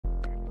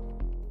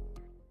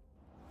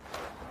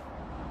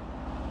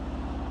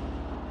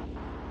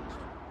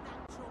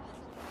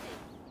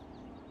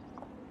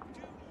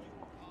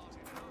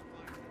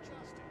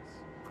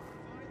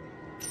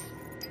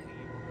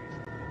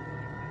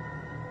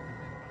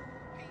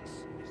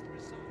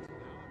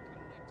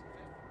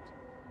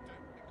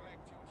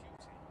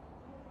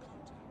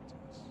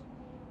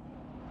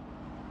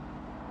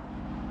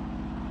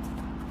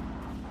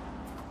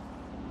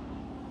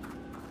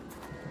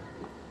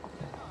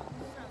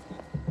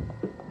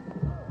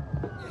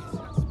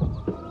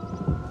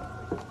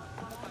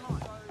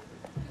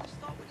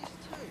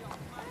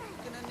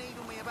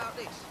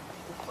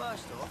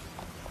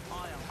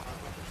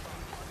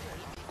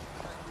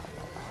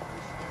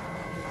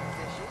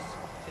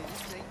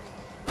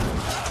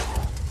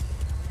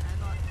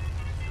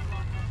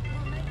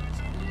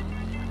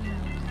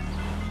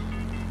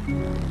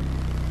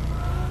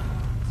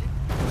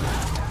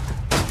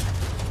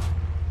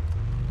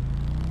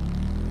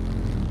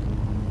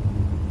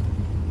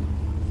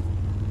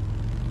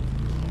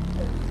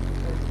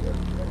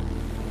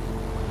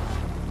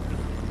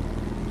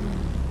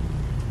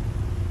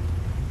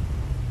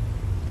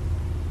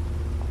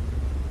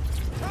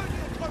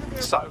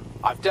So,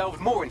 I've delved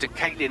more into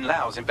Kelley and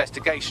Lau's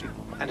investigation,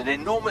 and an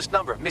enormous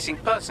number of missing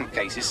person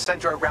cases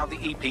centre around the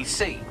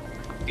EPC.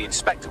 The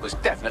inspector was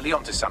definitely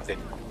onto something.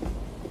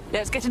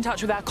 Let's get in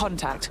touch with our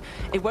contact.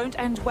 It won't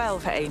end well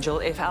for Angel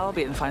if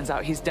Albion finds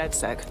out he's dead,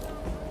 Seg.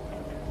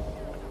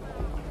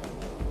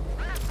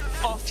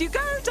 Off you go,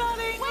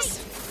 darlings!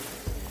 Wait.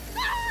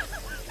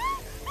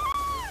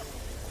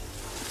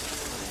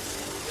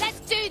 Let's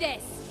do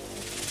this!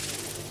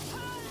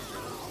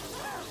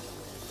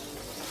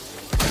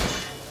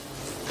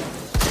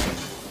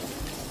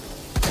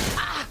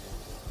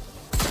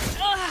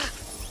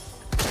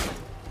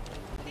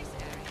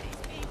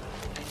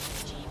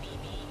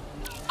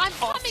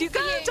 Off you go,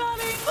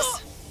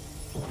 darlings!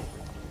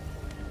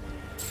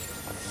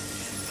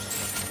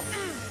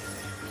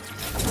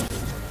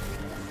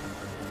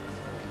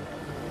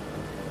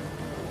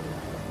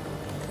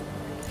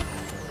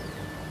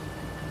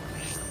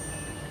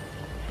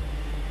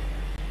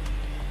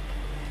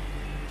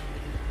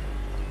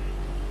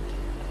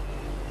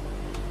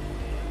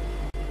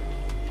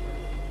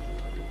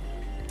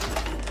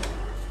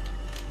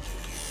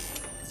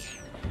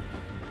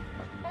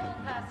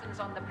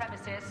 On the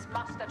premises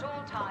must at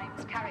all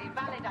times carry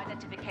valid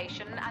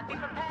identification and be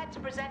prepared to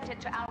present it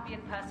to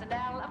Albion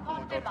personnel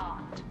upon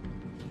demand.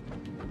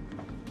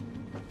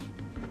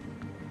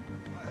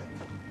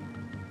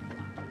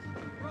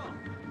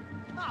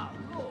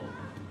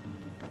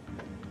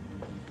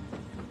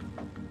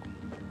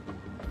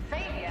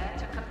 Failure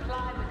to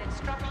comply with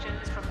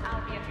instructions from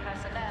Albion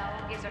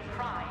personnel is a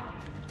crime.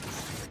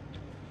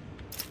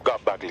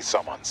 Got Bagley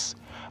summons.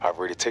 I've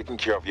already taken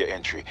care of your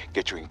entry.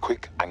 Get you in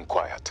quick and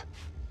quiet.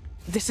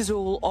 This is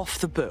all off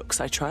the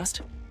books, I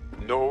trust?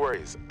 No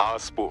worries, I'll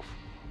spoof.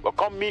 But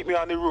come meet me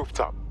on the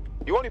rooftop.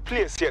 The only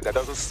place here that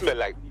doesn't smell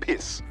like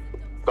piss.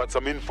 Got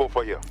some info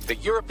for you. The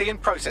European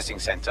Processing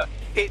Centre.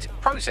 It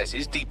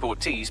processes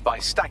deportees by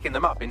stacking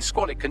them up in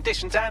squalid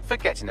conditions and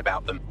forgetting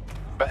about them.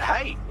 But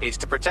hey, it's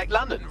to protect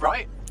London,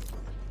 right?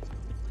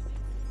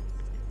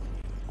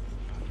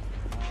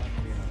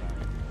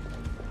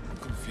 I'm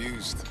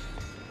confused.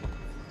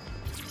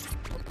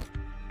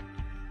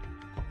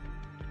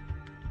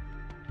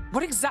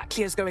 What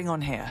exactly is going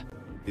on here?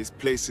 This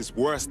place is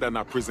worse than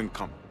a prison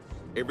camp.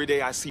 Every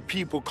day I see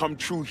people come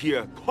through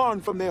here, torn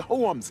from their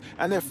homes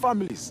and their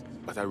families.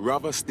 But I'd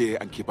rather stay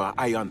and keep an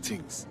eye on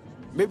things.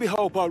 Maybe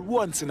help out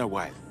once in a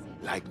while.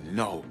 Like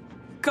now.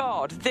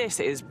 God,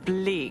 this is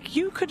bleak.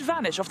 You could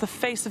vanish off the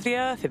face of the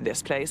earth in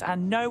this place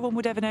and no one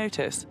would ever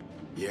notice.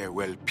 Yeah,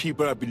 well,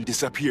 people have been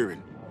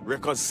disappearing.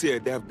 Records say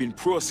they have been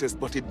processed,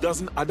 but it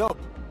doesn't add up.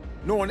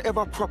 No one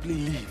ever properly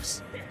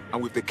leaves.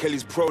 And with the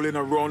Kelleys prowling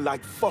around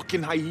like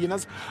fucking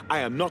hyenas, I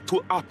am not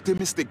too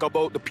optimistic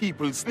about the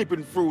people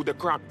slipping through the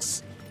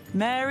cracks.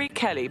 Mary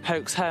Kelley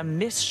pokes her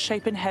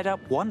misshapen head up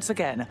once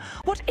again.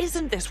 What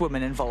isn't this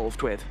woman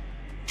involved with?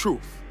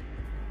 Truth.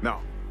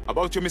 Now,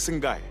 about your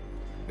missing guy.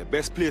 The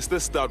best place to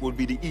start would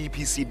be the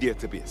EPC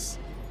database.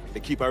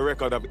 They keep a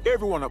record of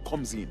everyone that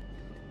comes in.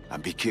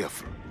 And be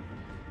careful.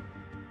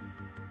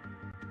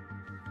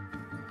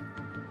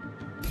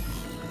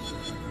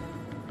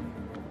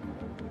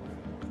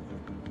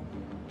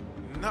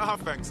 Nah,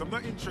 thanks. I'm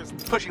not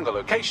interested. Pushing the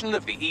location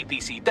of the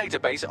EPC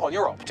database on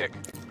your optic.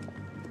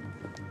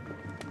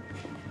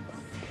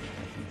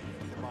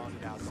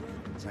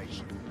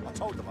 I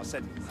told them, I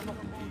said...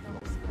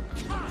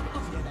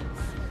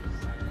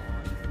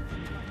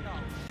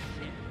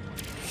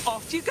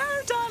 Off you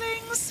go,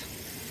 darlings!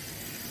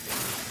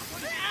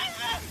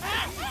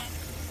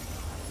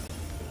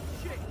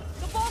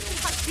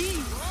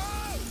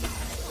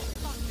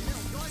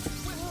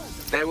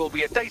 There will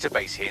be a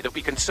database here that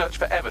we can search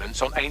for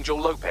evidence on Angel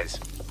Lopez.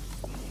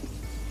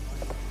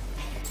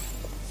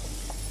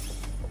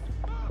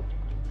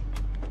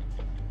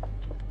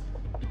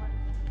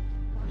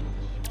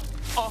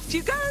 Off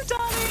you go,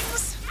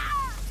 darlings!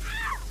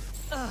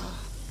 Ugh.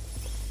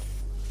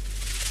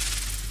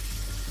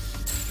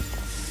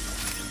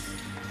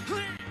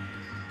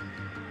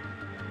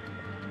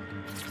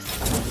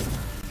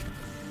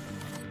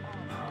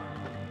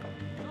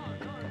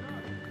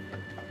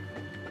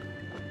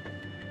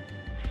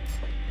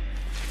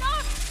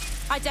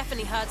 I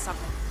definitely heard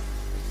something.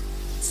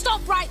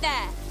 Stop right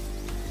there!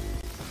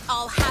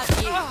 I'll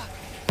have you.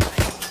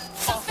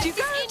 Off you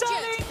go,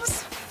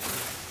 darlings!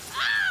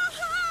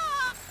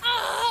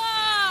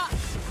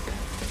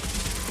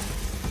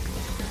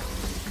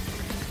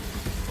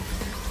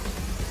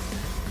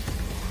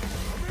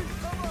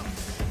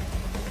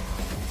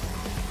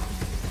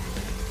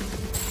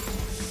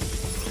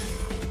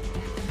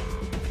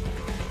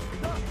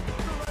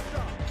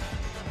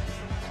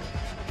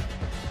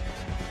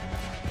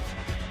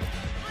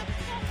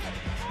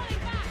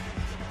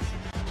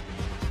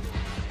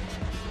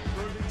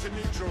 To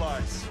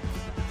neutralize.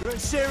 You're in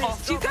serious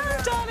Off you go, trouble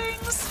now.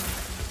 darlings!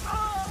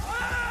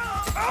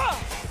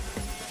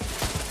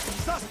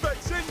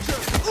 Suspect's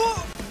injured.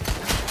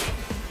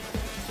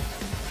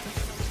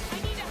 I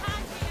need a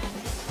hand here.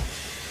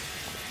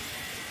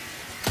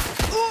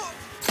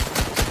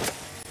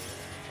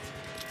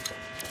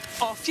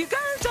 Off you go,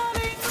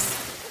 darlings!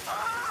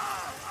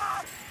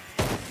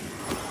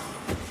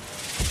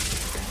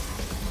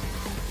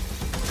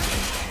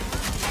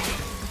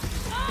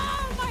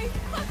 Oh, my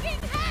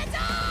fucking head!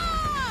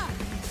 Ah!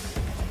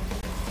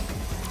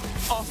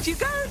 Off you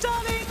go,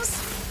 darlings!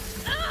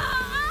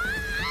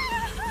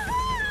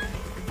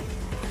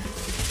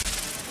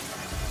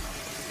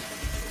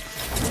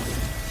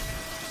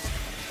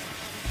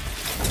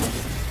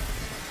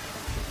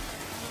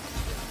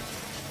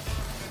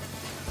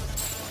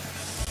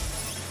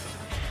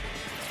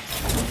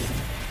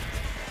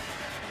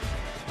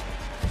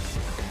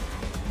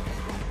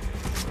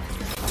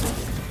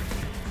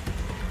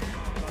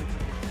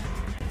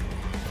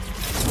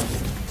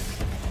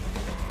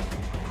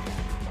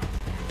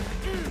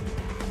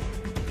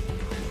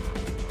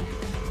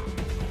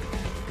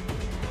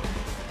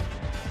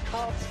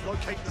 Cops,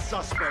 locate the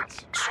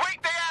suspects.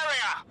 Sweep the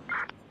area!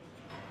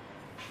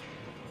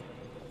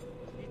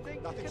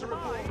 Nothing to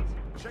report.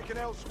 Checking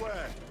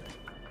elsewhere.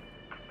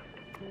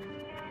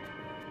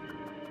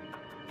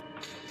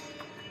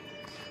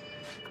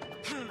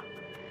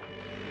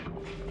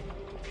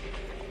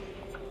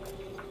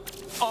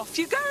 Off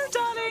you go,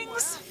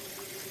 darlings!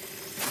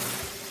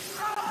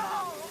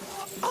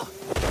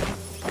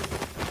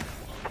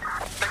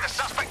 Think the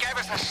suspect gave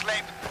us a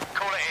slip.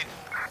 Call it in.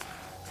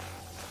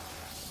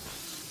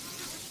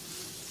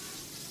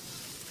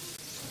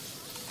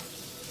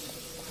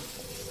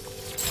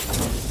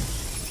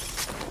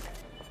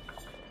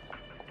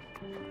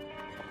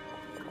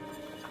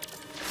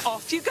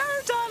 Off you go,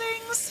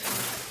 darlings!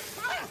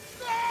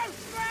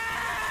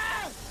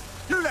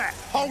 You there!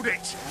 Hold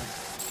it!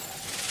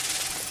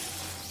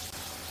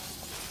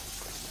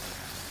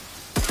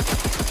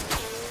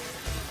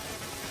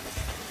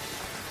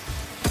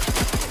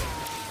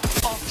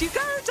 Off you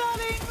go,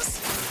 darlings!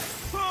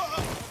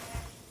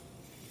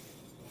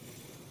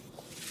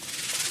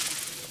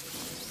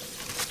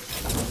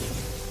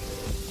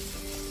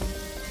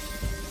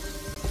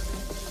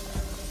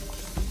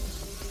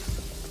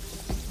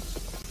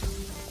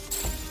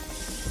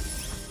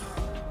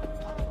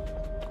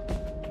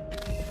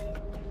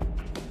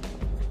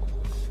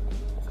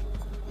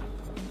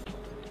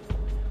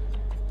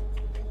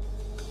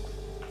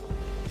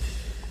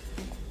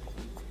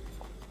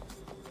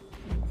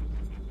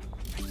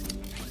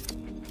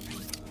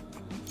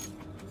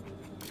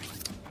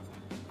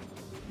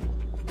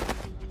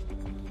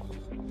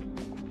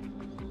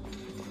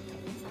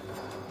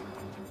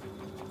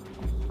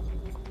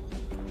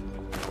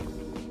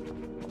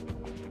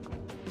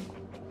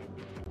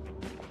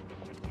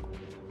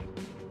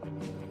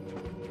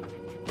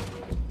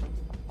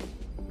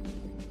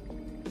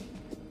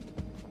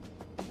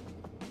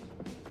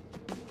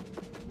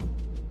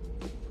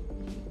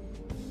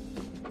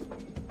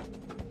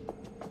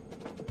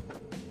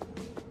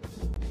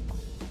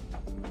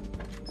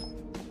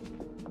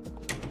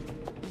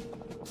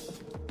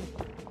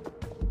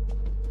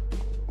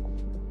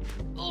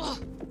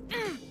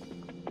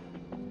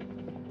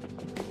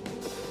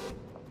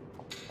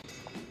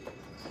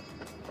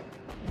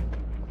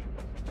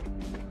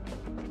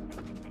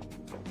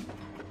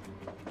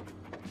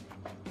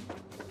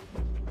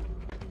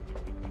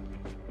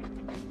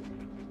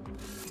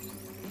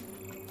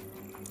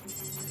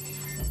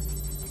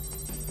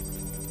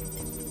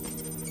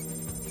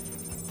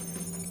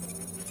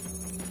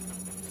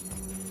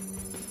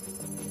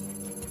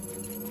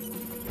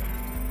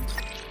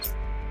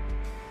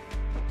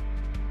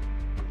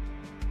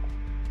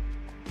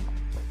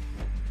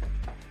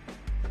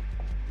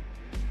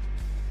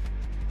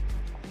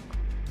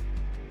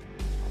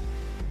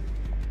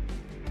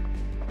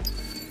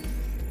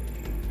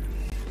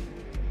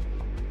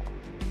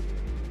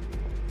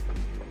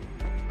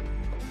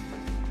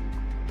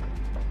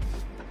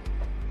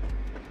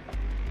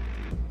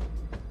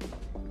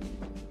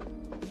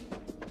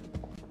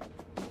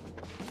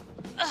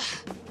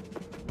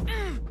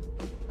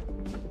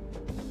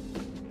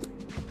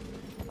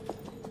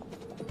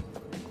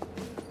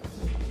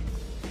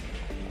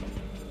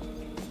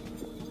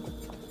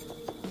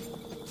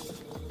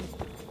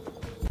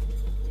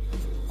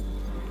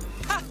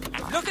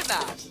 Look at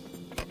that!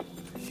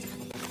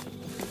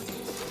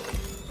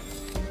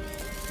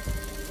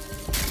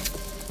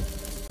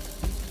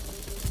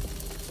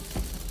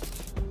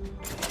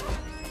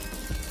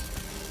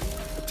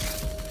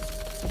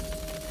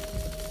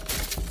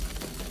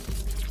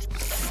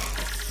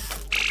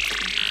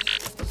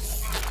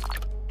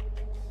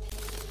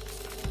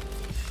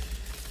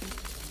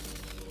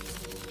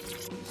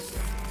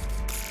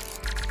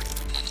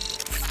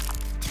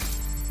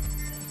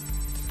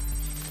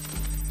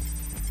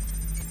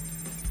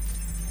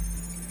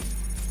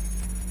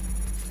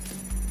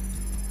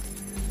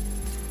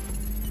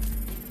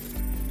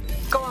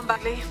 Go on,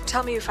 Bagley.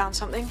 Tell me you found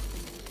something.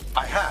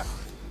 I have.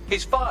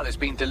 His file has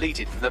been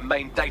deleted from the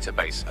main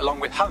database, along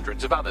with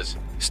hundreds of others.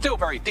 Still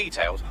very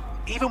detailed.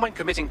 Even when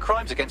committing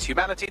crimes against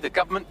humanity, the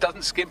government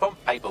doesn't skimp on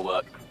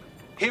paperwork.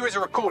 Here is a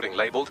recording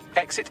labelled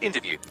Exit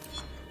Interview.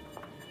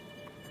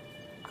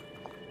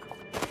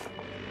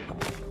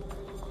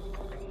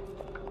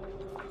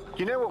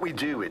 You know what we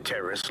do with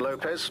terrorists,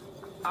 Lopez?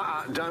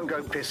 Don't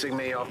go pissing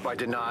me off by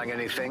denying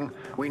anything.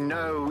 We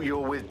know you're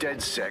with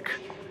DedSec.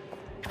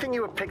 You think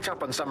you were picked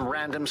up on some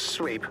random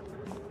sweep?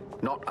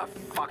 Not a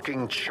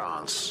fucking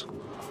chance.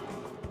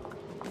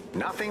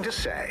 Nothing to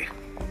say.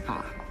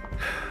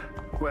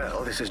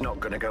 Well, this is not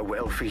going to go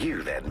well for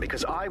you then,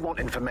 because I want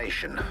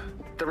information.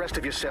 The rest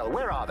of your cell,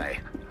 where are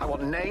they? I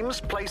want names,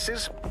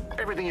 places,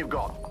 everything you've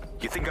got.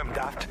 You think I'm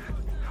daft?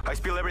 I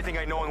spill everything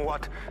I know and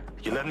what?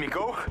 You let me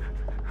go?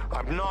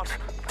 I'm not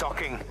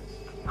talking.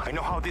 I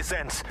know how this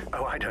ends.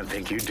 Oh, I don't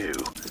think you do.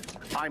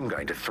 I'm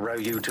going to throw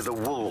you to the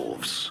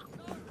wolves.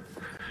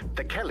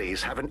 The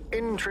Kelleys have an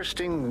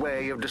interesting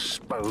way of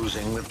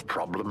disposing with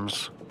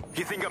problems.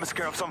 You think I'm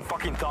scared of some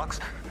fucking thugs?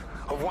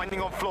 Of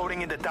winding up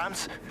floating in the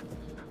dams?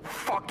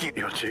 Fuck you.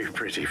 You're too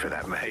pretty for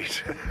that,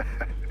 mate.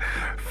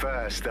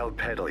 First, they'll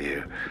peddle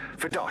you.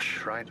 For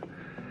dosh, right?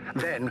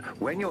 Then,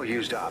 when you're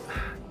used up,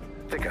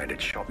 they're going to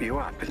chop you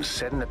up and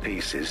send the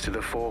pieces to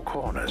the four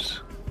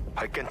corners.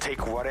 I can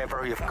take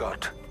whatever you've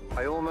got.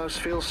 I almost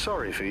feel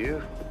sorry for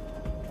you.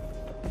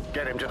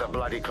 Get him to the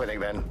bloody clinic,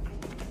 then.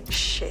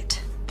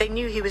 Shit. They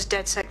knew he was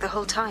DedSec the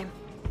whole time.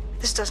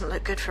 This doesn't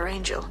look good for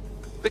Angel.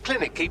 The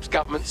clinic keeps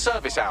government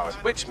service hours,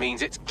 which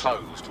means it's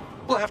closed.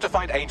 We'll have to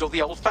find Angel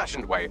the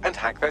old-fashioned way and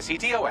hack their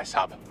CTOS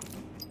hub.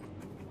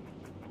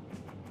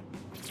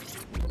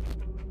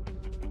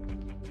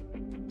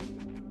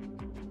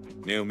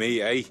 Now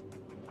me, eh?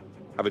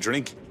 Have a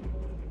drink?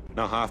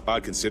 Not half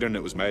bad considering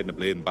it was made in a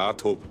bleeding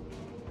bathtub.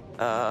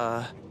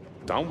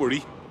 Don't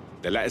worry.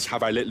 They let us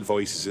have our little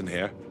voices in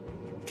here.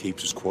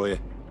 Keeps us quiet.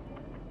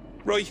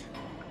 Right.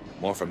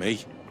 More for me.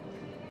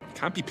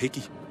 Can't be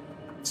picky.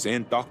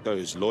 Seeing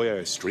doctors,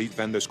 lawyers, street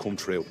vendors come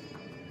through.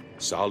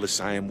 It's all the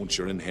same once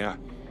you're in here.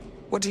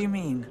 What do you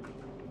mean?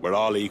 We're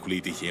all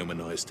equally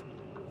dehumanised.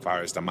 As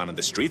far as the man on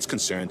the street's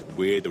concerned,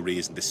 we're the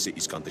reason the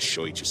city's gone to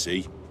shite, you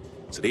see.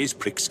 So these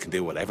pricks can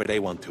do whatever they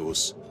want to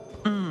us.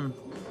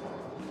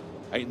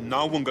 Ain't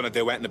no one gonna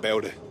do anything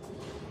about it.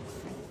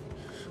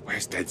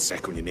 Where's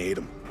DedSec when you need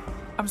him?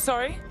 I'm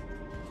sorry?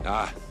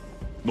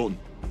 Nothing.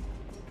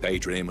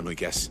 Daydreaming, I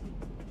guess.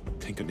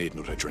 Think I need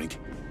another drink.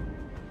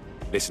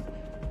 Listen,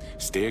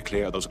 steer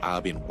clear of those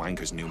Albion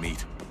wankers new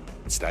meat.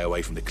 And stay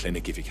away from the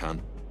clinic if you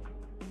can.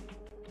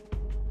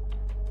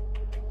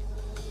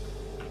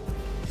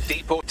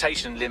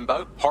 Deportation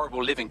limbo,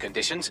 horrible living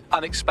conditions,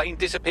 unexplained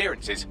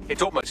disappearances.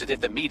 It's almost as if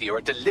the media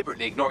are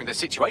deliberately ignoring the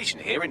situation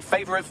here in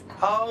favour of...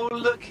 Oh,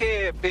 look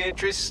here,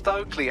 Beatrice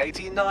Stokely,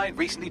 89,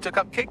 recently took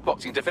up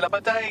kickboxing to fill up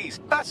her days.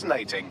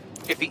 Fascinating.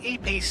 If the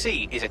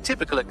EPC is a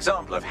typical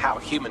example of how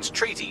humans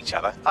treat each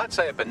other, I'd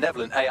say a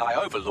benevolent AI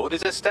overlord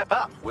is a step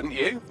up, wouldn't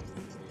you?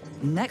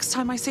 Next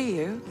time I see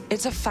you,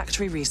 it's a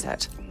factory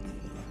reset.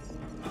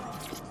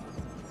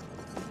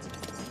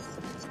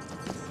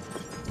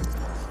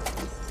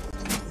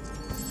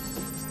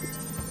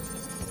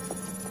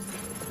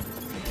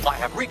 I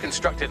have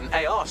reconstructed an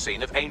AR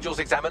scene of Angel's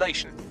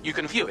examination. You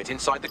can view it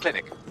inside the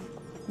clinic.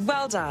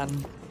 Well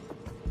done.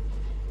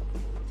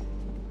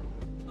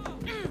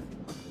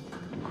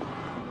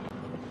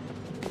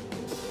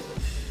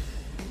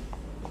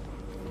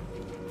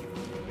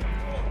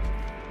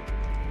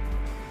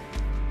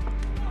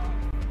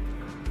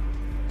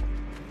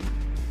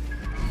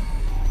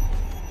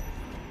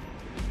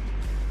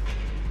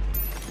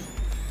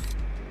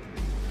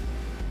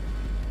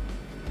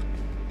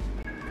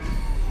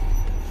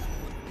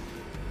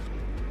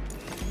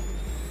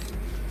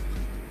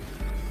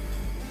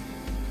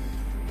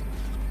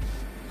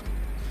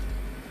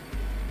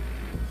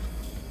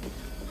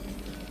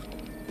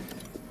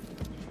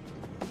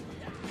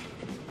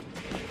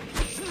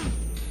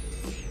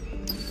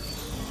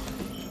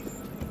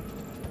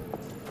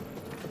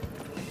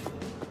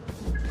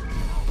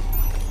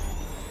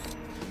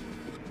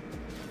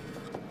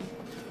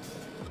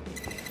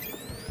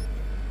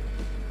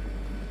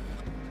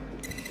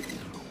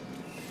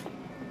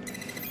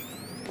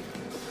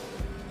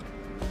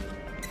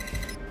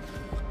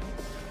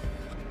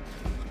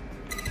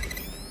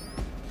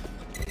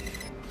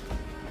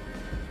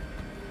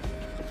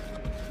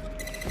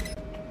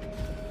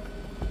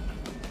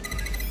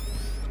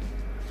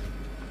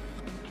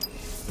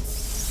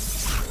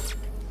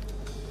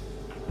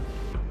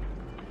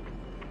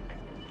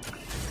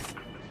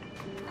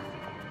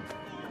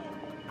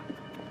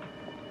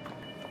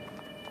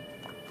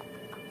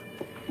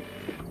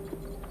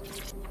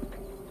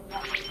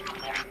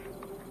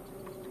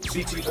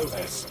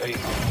 CTOS A.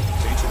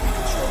 Data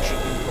reconstruction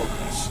in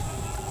progress.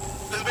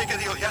 Let's make a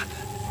deal, yeah?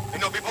 I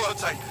know people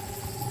outside.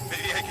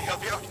 Maybe I can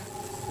help you out.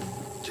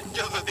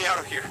 Just let me out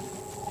of here.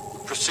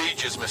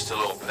 Procedures, Mr.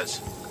 Lopez.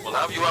 We'll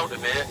have you out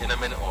of here in a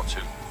minute or two.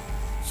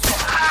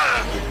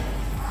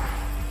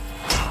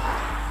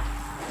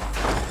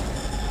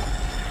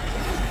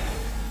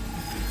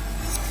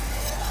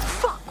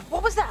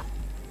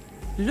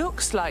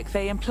 Looks like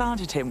they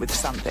implanted him with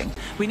something.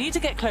 We need to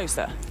get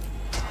closer.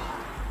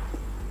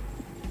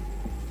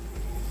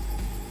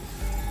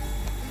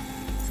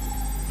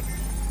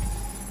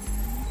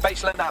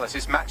 Facial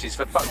analysis matches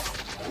for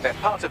both. They're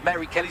part of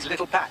Mary Kelley's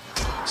little pack.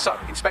 So,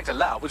 Inspector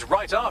Lau was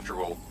right after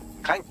all.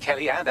 Clank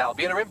Kelley and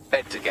Albion are in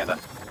bed together.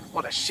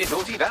 What a shit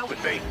orgy that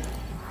would be.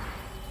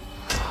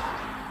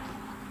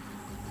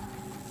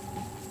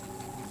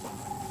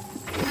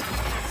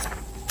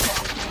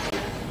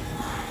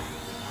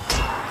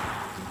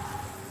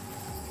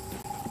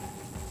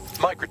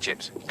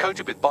 Microchips,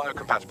 coated with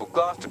biocompatible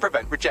glass to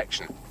prevent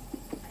rejection.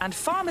 And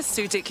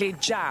pharmaceutically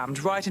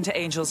jammed right into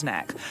Angel's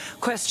neck.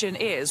 Question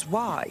is,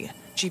 why?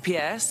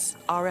 GPS?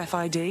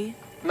 RFID?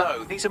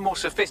 No, these are more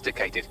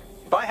sophisticated.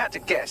 If I had to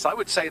guess, I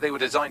would say they were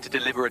designed to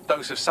deliver a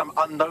dose of some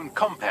unknown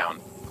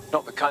compound.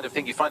 Not the kind of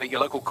thing you find at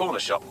your local corner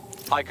shop.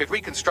 I could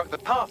reconstruct the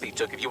path he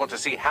took if you want to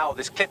see how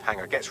this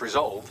cliffhanger gets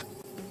resolved.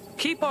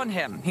 Keep on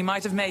him. He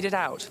might have made it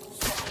out.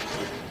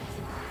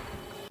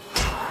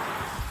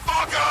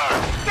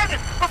 Fucker! Get him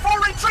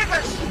before he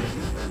triggers!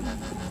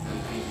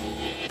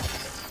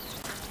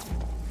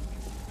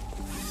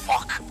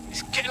 Fuck!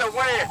 He's getting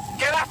away!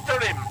 Get after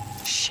him!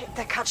 Shit,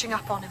 they're catching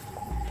up on him.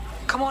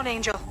 Come on,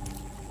 Angel.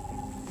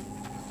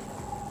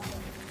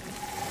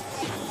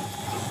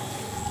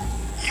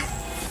 You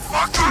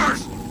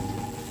fuckers!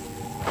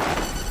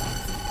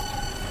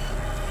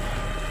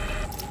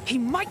 He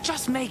might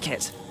just make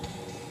it.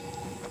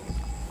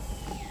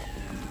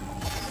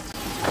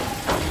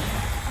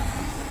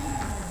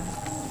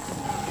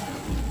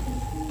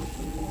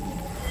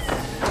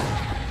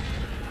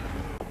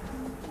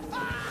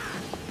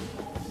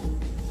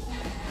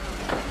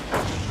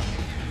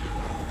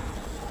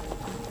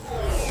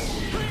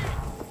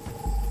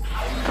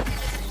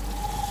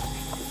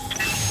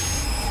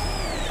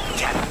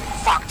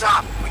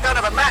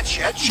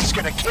 Yet, she's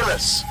gonna kill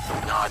us.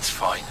 No, it's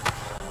fine.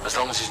 As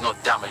long as he's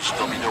not damaged,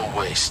 there'll be no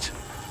waste.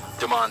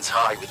 Demand's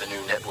high with the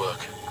new network.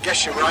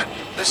 Guess you're right.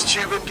 Let's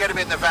tube him, get him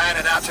in the van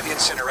and out to the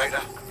incinerator.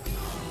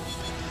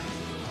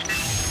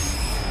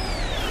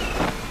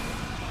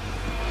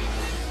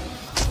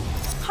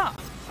 Huh.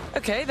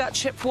 Okay, that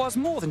chip was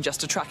more than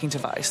just a tracking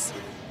device.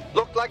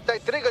 Looked like they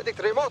triggered it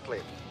remotely.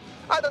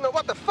 I don't know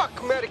what the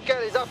fuck Mary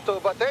Kelley's up to,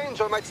 but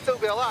Angel might still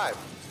be alive.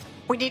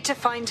 We need to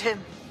find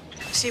him.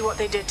 See what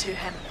they did to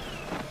him.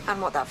 And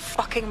what that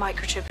fucking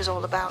microchip is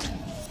all about.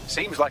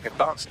 Seems like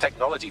advanced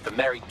technology for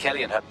Mary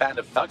Kelley and her band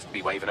of thugs to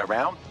be waving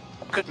around.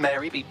 Could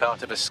Mary be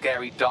part of a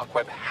scary dark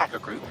web hacker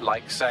group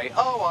like, say,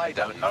 oh, I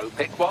don't know,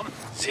 pick one,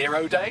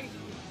 0 Day?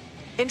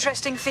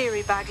 Interesting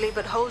theory, Bagley,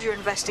 but hold your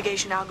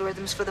investigation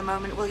algorithms for the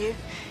moment, will you?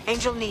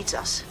 Angel needs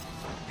us.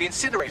 The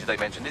incinerator they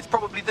mentioned is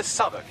probably the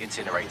Southwark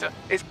incinerator.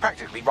 It's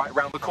practically right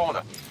round the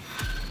corner.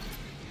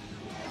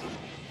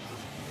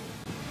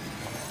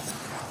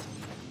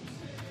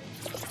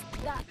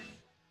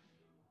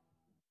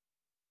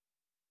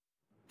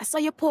 I saw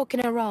you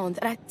poking around,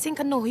 and I think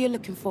I know who you're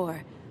looking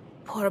for.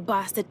 Poor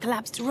bastard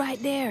collapsed right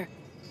there.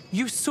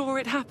 You saw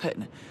it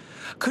happen?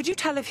 Could you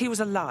tell if he was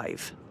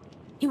alive?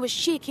 He was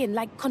shaking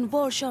like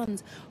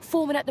convulsions,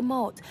 foaming at the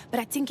mouth, but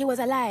I think he was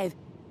alive.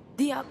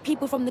 The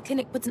people from the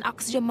clinic put an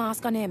oxygen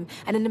mask on him,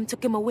 and then them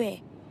took him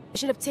away. They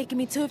should have taken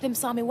me too if them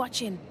saw me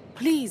watching.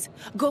 Please,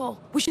 go.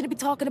 We shouldn't be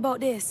talking about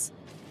this.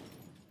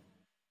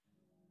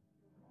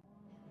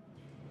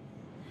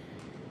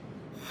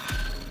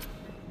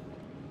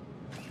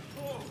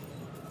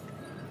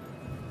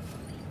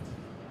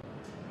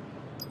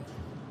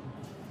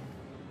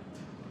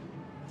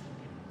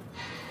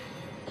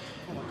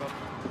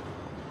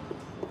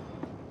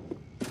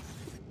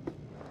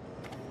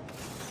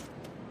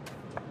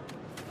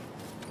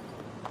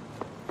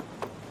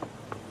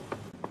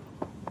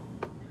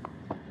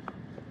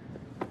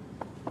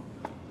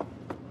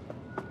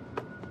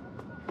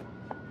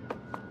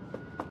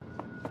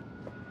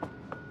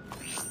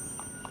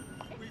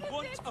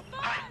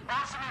 Hey,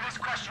 answer me this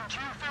question. Do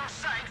you feel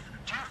safe?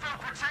 Do you feel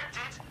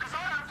protected? Because I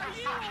don't feel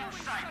fucking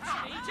safe. No,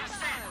 just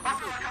said, I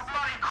feel like a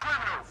bloody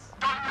criminal.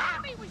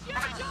 Don't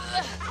you?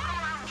 Look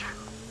around you.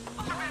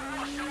 You've been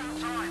watched at all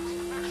times.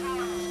 The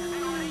trials, the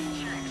ID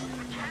checks,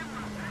 the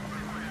cameras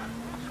everywhere.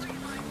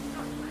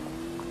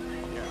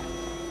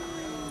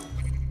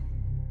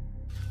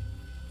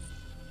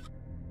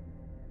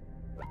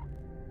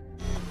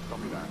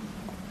 Copy that.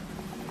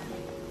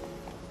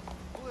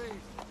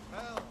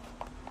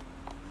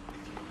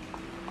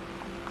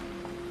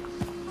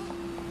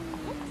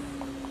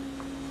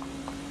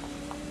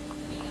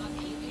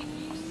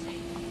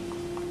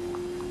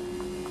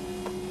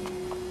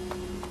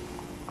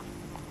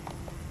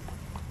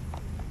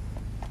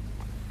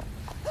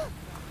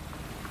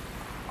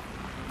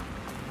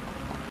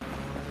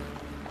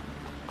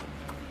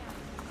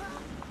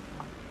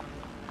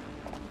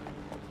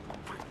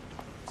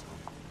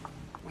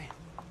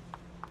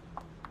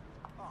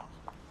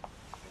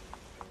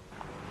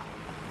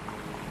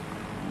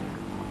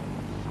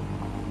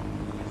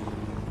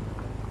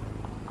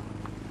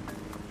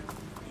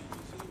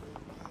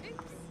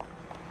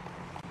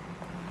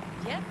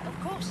 Yep, of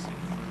course.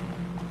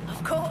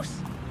 Of course.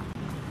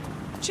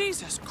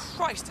 Jesus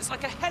Christ, it's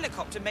like a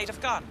helicopter made of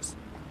guns.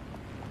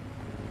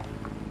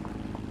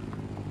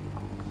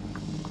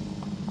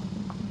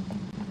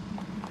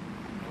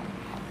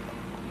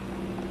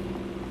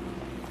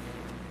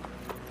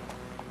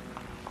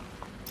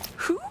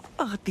 Who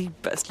are the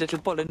best little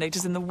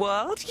pollinators in the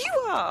world? You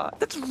are!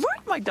 That's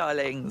right, my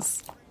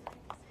darlings.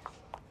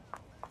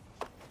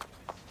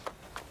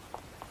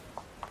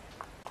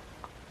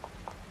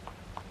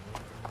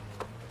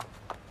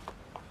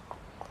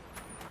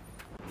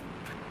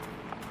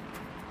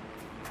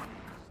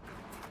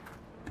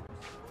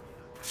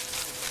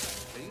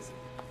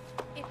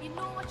 If you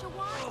know what you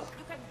want,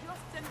 you can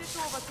just send it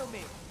over to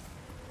me.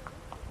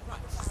 Right.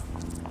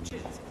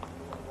 Cheers.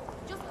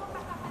 Just come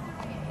back after the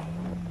rain.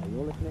 Are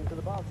you listening to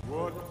the boss?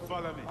 Ward,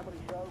 follow me.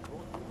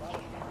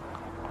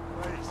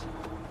 Please.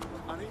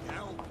 I need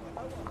help.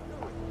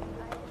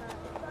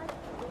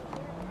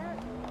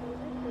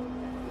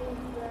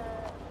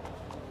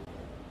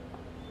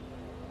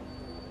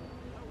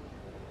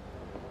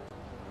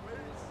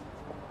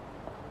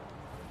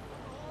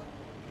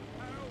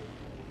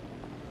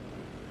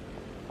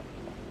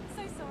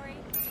 So sorry.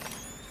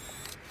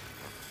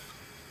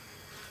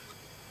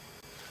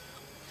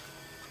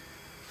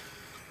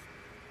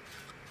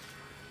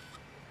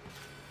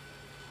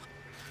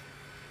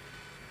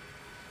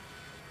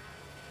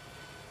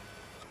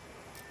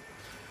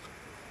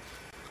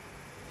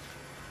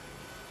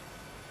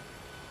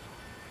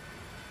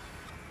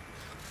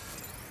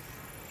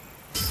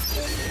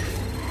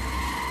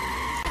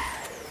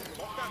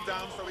 Lock that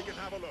down so we can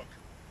have a look.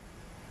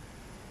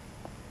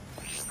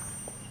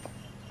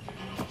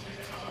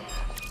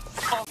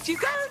 Off you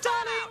go,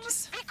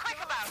 darlings! Be quick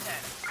about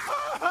it.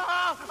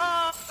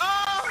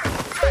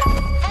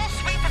 Full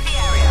sweep of the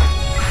area.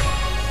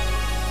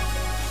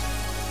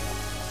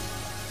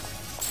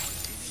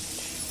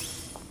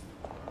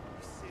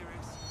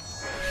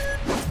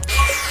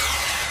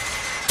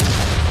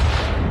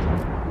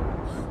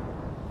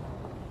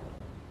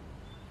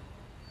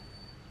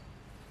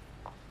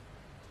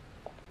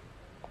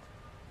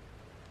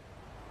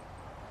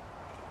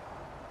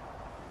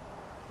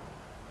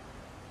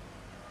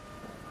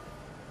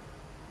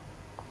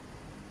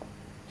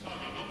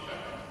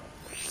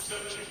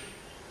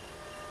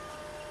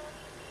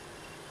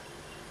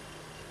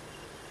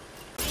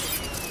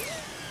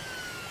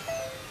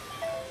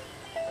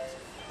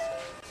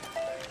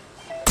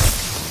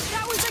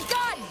 That was a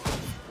gun!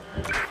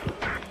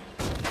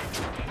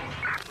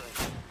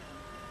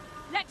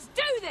 Let's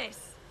do this!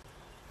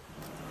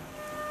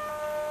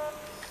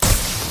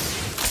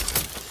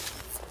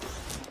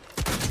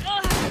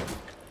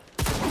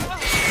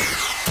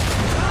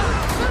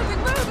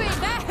 Moving!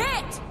 They're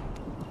hit!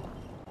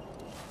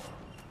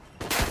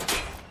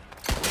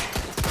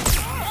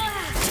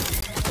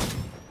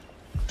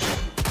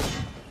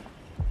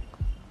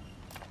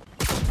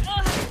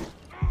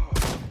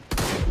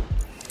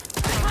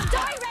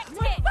 Direct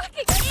hit!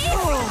 Fucking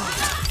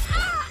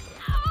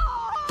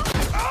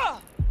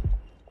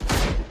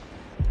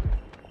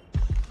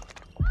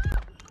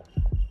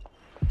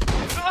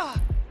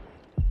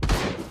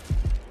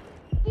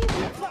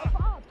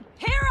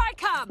Here I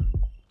come!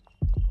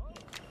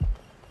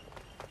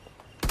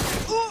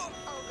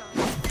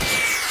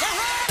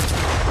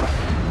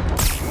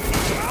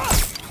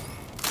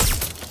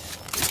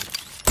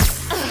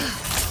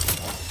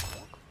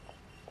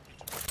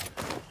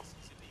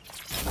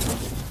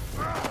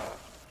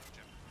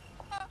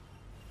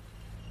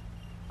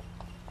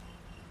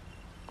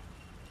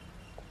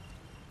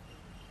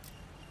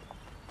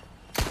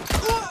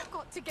 I've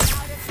got to get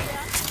out of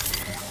here.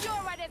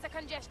 You're right as a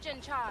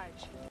congestion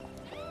charge.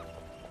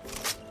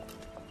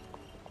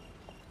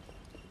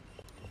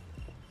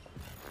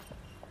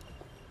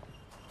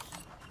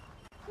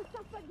 The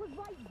suspect was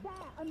right there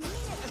a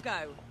minute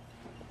ago.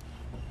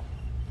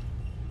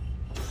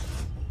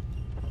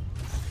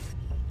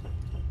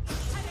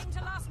 Heading to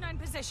last known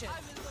position.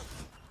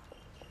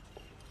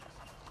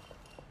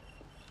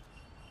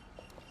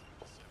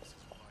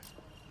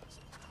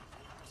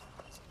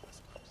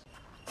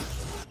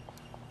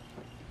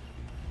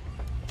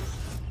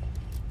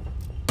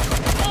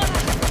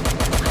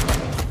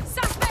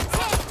 Suspect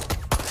hit!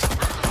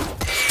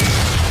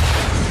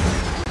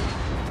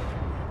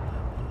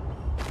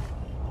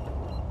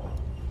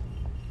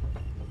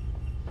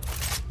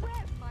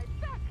 Where's my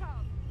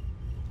backup?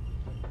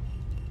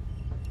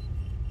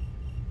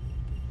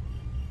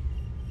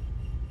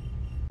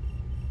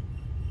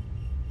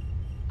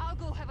 I'll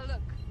go have a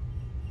look.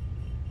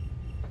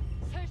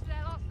 Search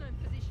their last known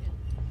position.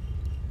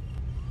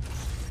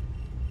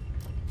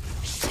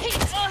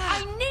 Shit!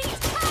 I need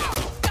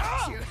help!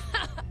 Got you!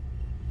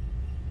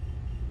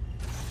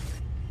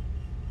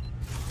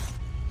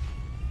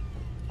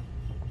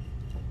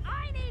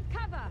 I need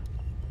cover!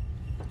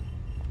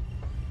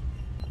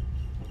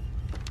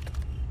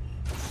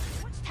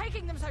 What's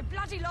taking them so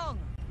bloody long?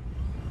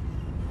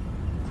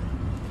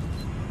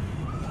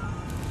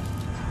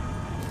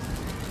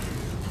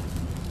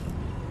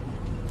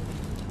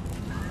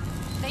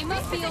 They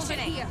must be over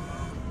here.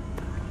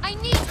 I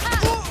need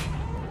help!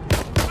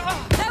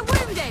 They're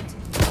wounded!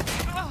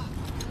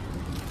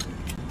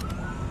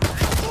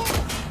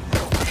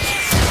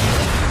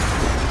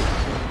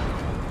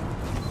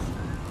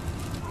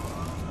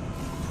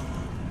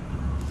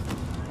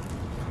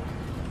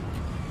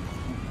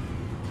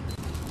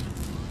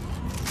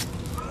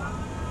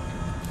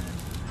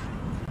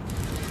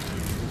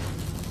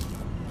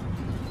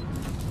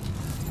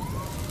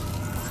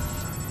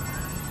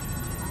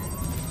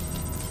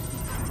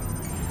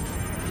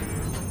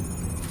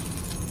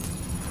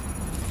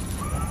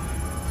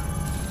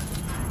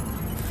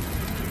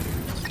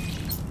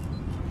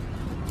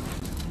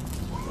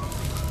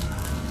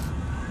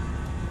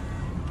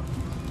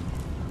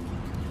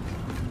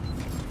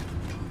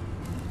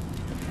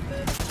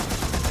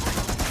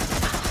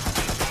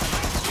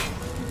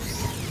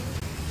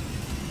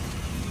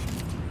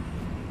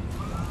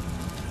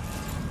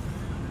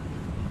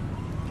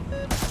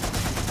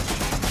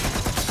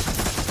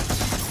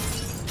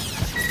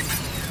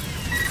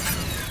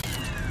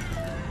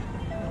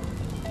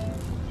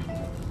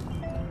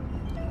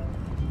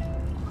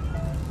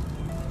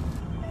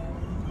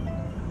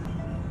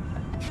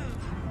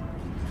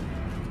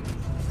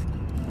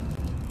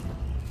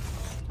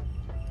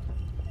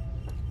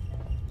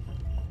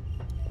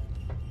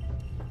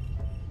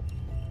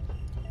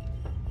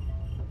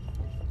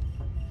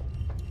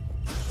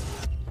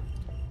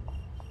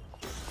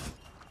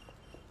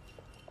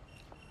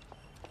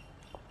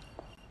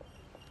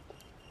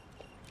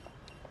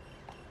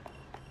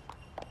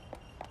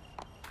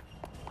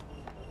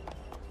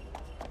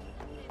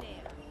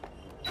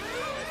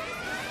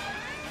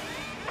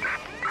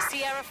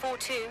 Sierra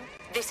 4-2,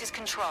 this is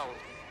Control.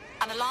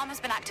 An alarm has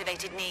been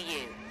activated near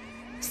you.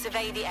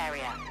 Survey the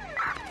area.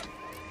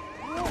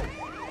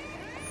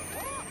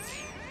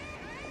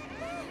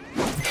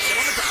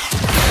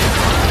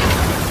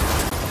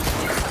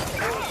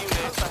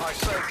 I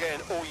say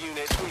again, all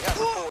units, we have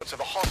reports of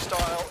a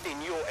hostile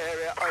in your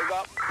area,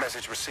 over.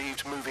 Message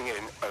received, moving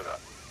in, over.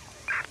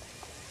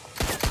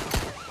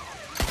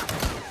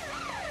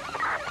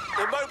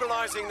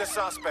 Immobilizing the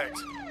suspect.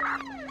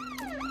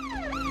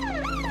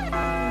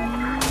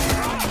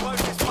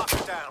 Close this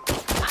fucker down.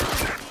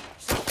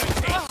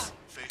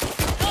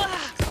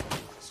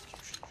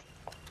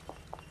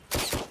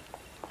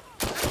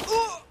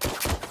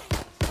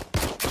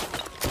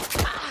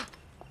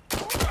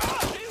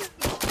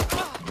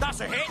 That's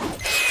a hit.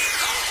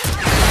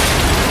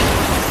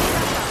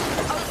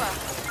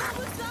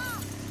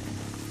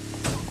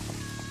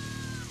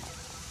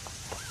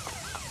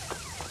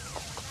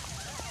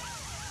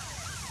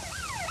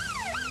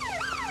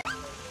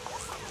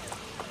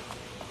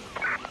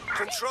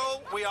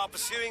 Control, we are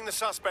pursuing the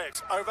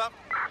suspect. Over.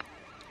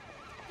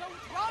 Don't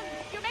run!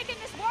 You're making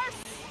this worse!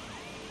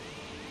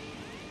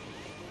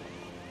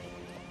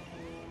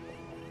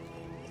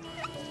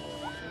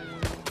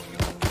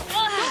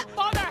 Don't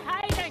bother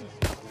hiding!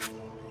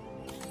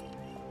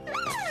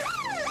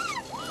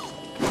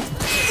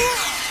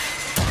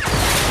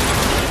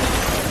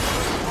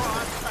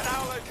 At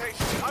our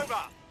location,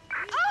 over.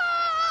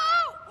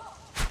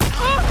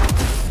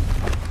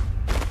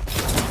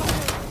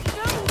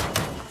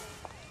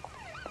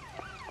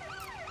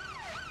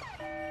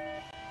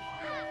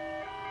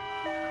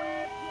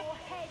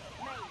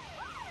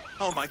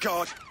 Oh my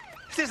god.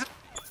 This is...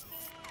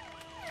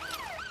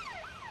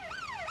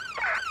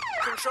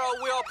 Control,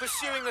 we are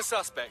pursuing the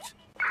suspect.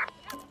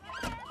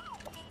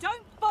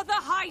 Don't bother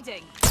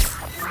hiding!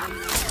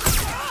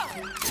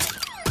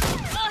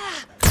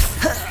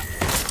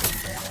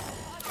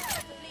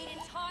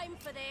 Bleeding time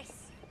for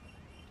this.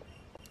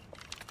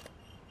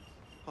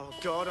 Oh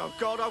god, oh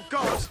god, oh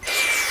god!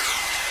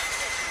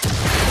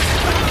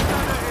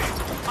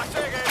 I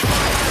say again.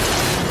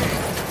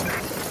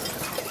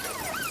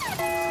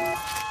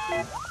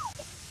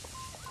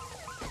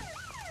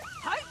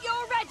 Hope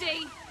you're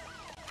ready!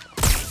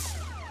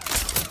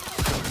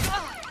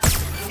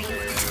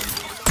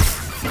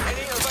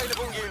 Any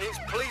available units,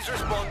 please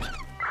respond.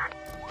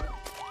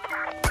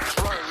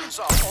 Drones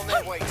are on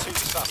their way to the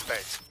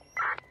suspect.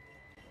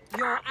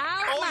 You're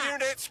out. All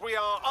units, we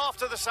are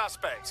after the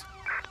suspect.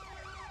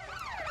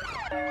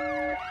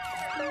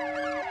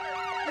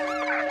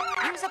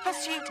 Use a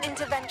pursuit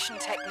intervention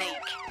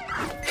technique.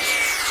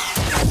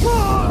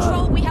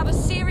 Control, we have a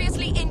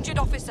seriously injured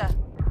officer.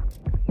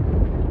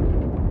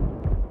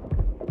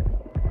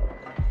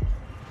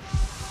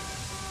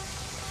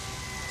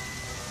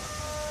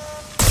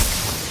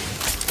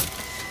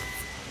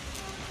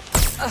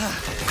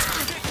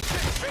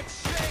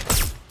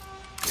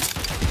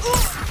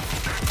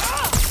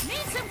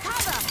 Need some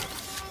cover!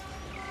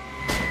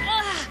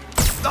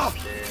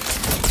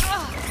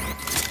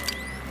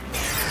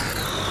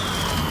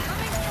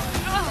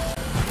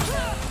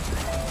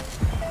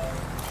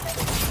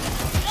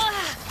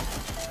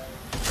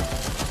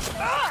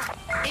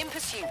 In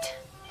pursuit.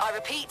 I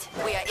repeat,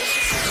 we are in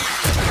pursuit.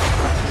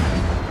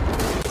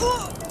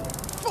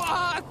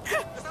 Fuck!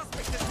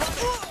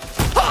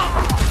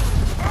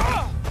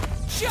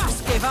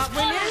 Just give up,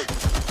 will you?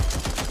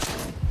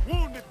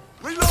 Wounded!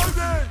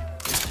 Reloading!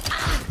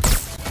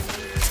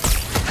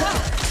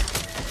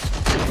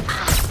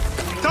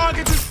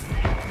 Target is...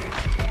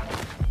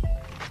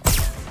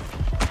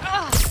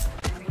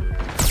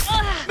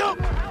 No!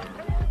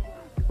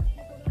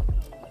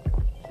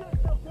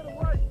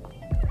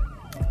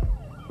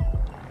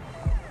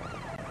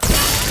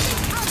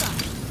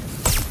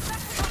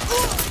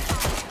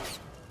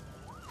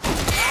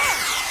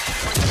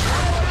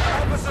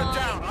 Officer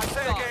down. I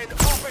say again,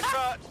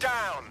 officer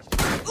down.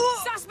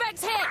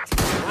 Suspect's hit!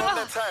 We're on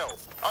their tail.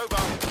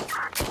 Over.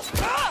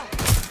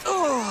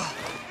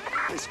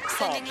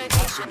 Sending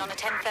location on a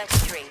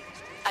 1033.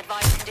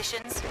 Advise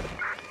conditions.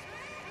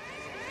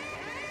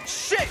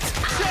 Shit!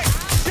 Shit!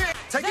 Shit!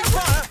 Taking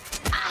fire!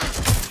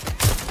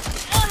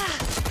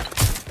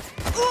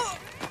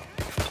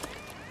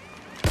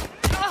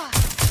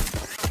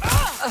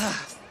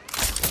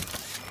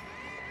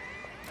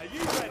 Are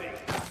you ready?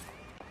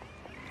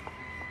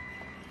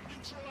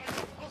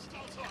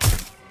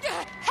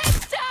 Head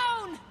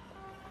down!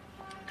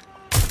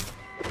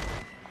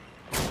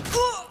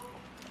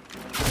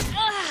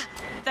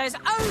 There's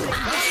only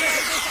one way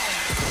this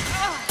ends.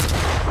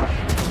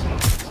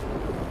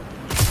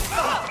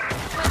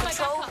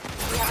 Control,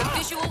 we have a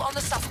visual on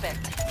the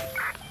suspect.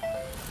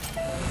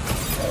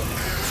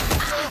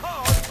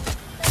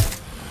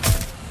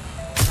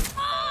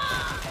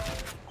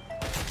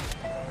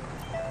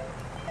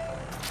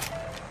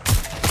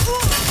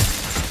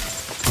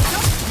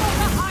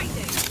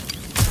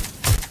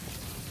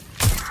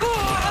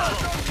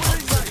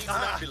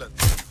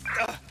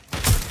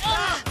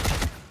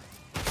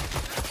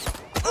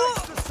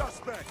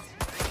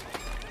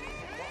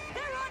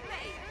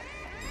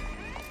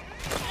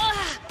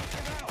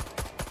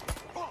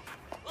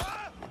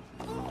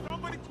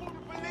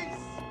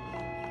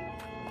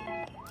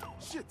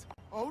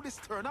 Oh, this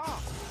turn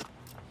off.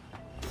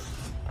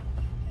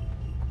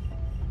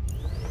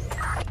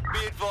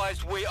 Be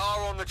advised, we are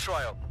on the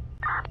trail.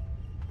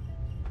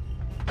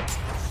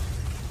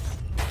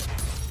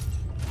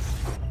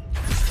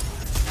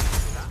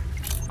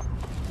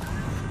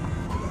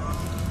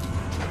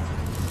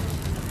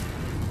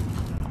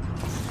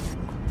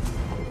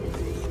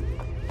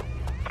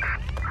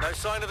 No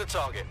sign of the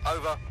target.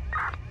 Over.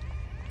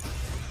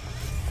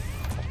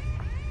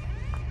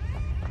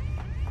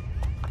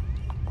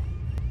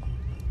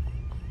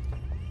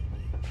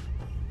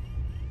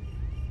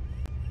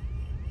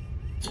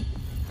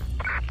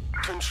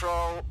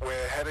 Control,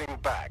 we're heading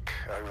back.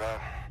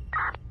 Over.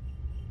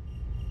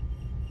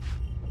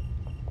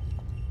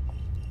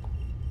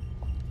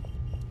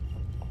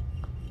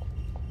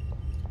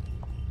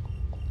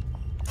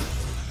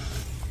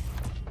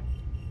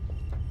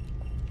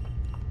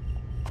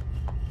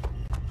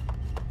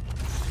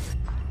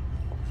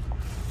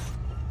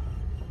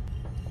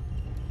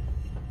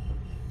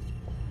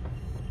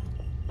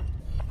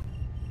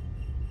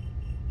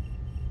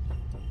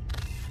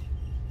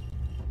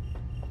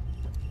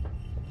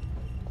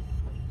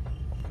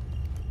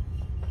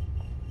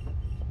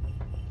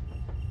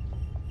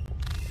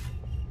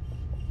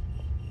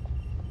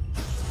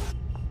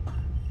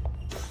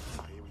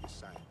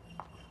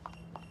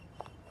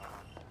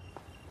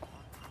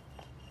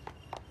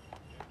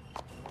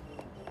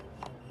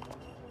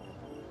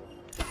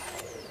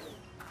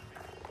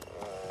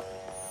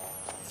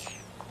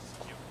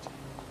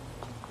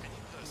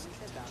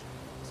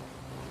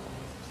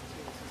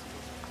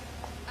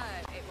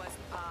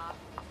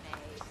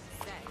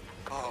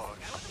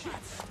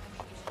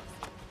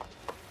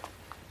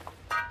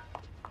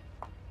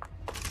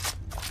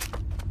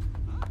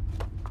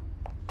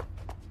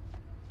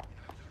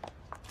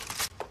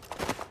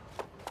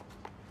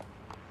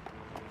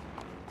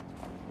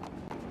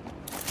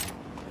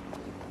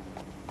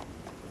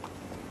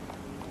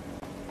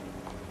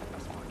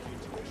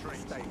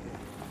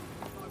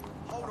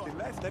 Hold on. They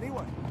left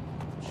anyway.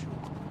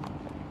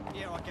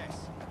 Yeah, I guess.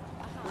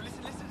 Well,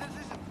 listen.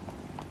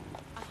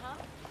 Uh-huh.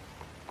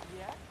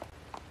 Yeah?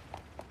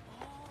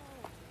 Oh.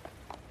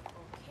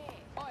 Okay.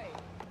 Oi.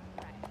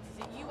 Right. Is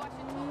it you I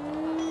should talk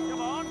to?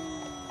 Come on.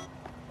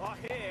 I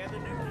hear the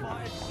new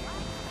fire.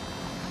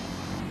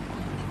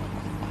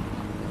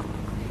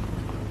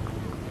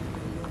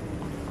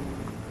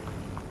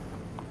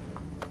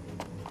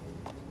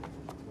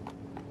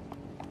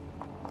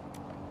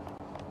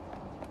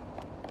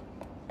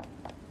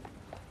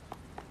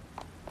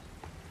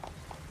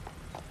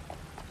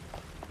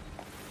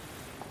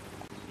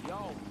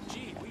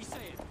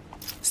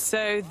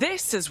 So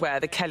this is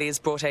where the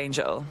Kelleys brought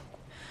Angel.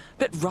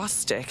 Bit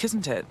rustic,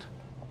 isn't it?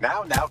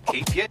 Now,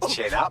 keep your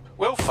chin up.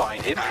 We'll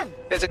find him.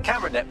 There's a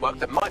camera network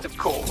that might have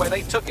caught where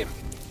they took him.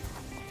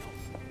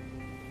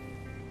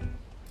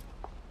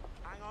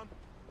 Hang on.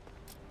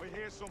 We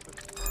hear something.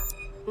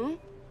 Hmm?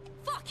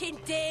 Fucking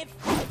div!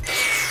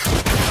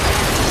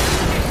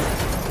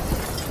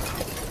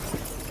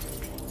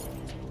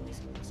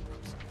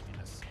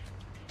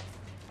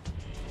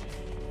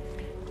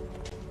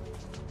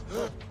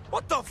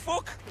 What the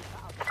fuck?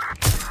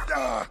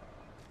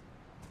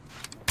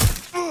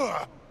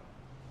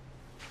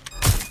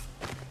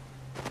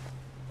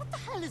 What the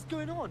hell is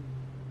going on?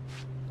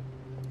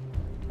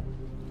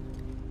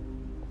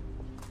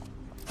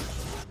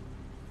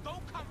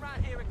 Don't come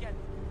round here again.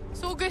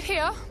 It's all good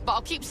here, but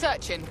I'll keep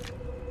searching.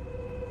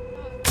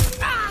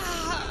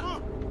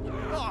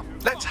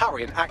 Let's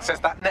hurry and access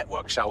that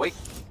network, shall we?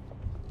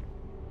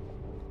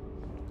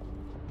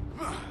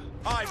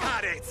 I've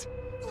had it!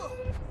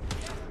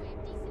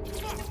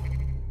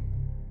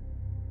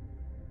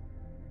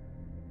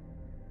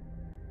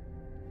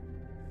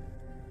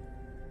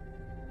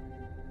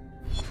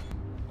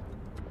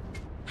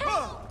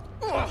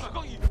 I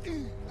got you.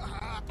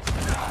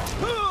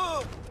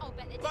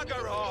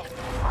 Bugger off!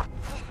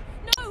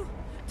 No!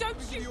 Don't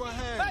shoot! Give you a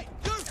hand. Hey,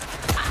 you!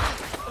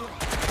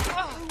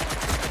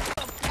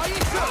 Are you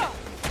sure?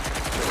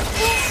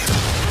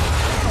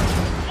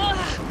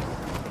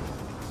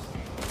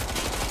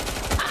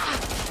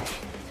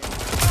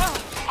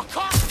 I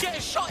can't get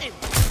a shot in.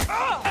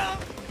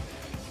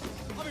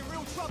 I'm in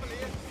real trouble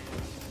here.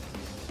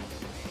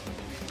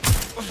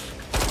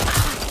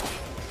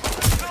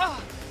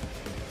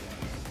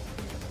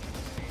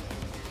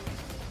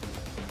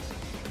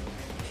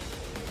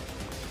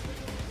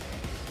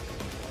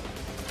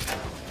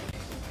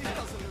 This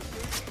doesn't look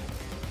good.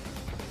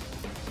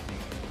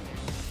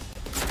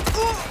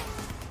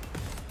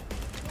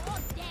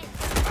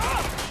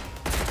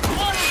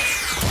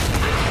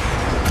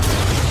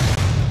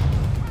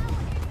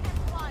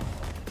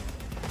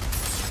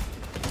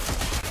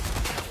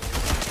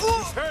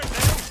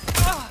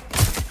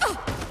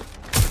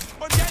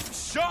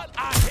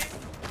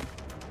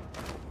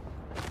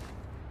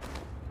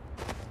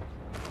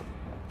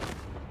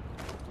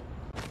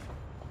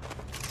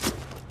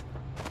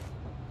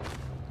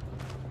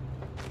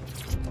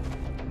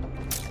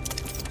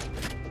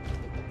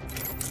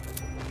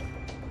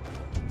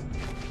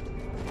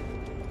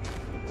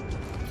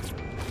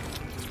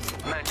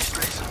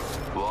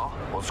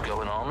 hell's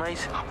going on,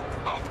 mate?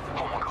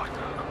 Oh my god.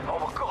 Oh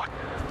my god.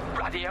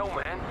 Bloody hell,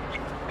 man.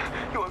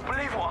 You won't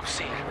believe what I'm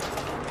seeing.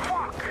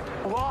 Fuck!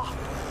 What?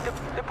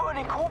 They're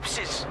burning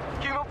corpses.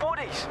 Human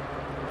bodies.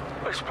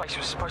 This place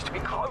was supposed to be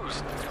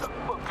closed.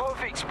 A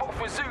perfect spot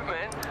for a zoo,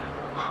 man.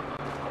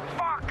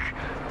 Fuck!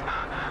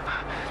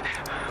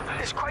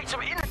 There's crates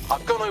of in.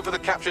 I've gone over the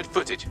captured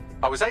footage.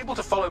 I was able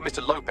to follow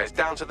Mr. Lopez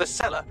down to the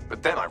cellar,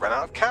 but then I ran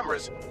out of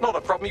cameras. Not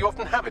a problem you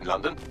often have in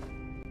London.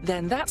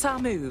 Then that's our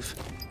move.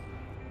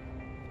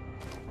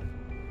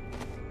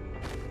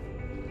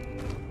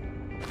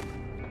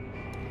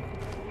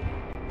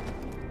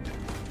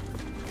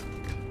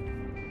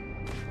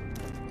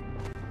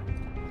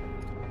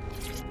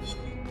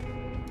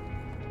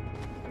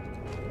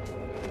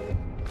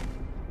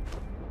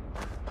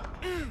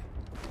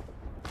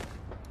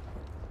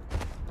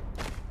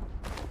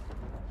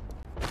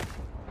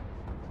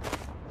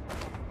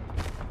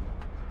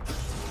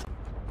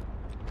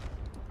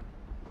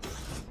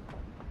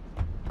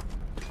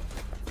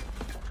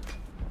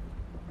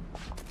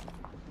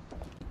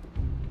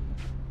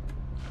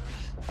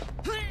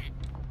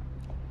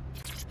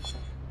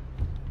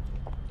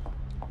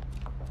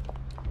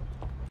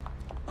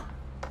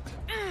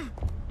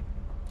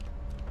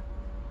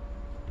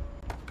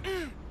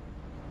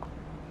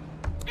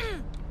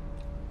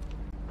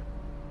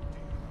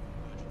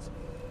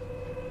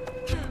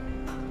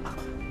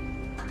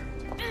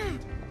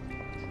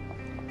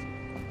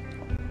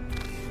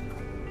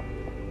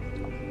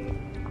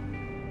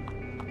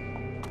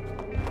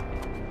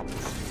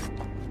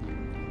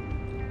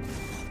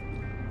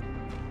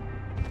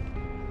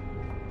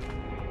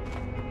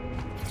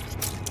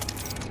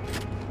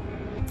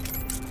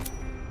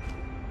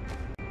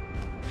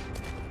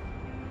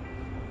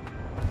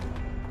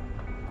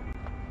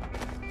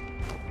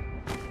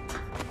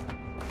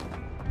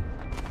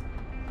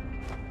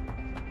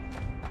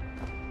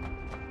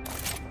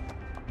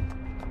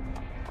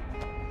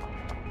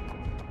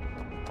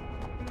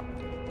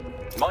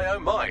 My oh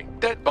my,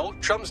 deadbolt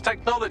trumps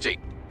technology.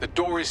 The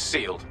door is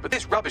sealed, but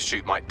this rubbish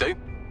chute might do.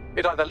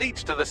 It either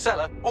leads to the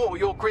cellar or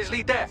your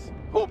grisly death.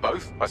 Or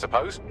both, I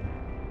suppose.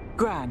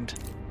 Grand.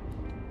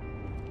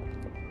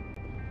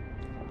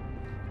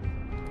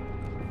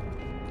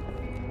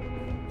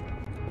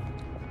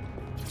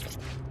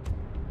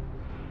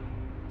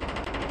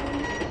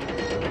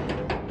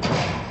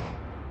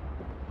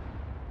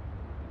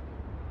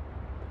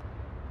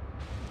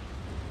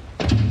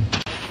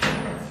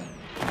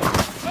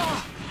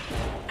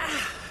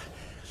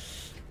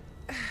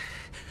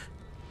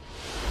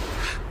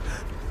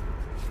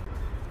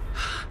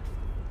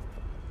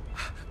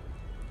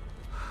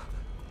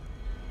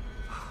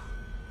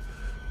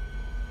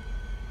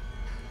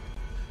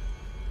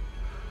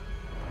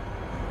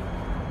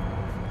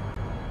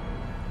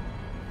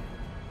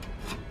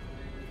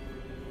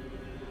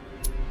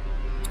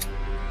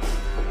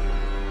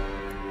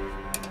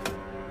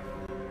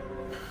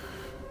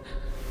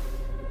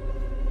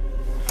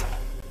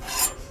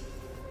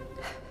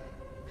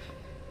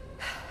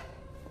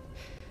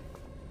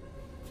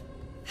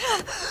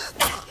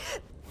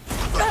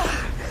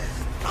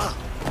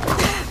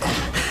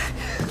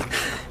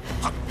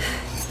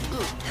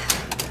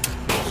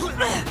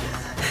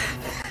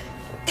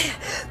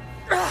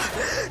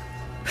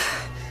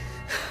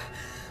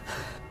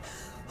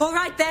 All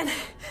right, then.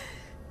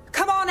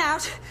 Come on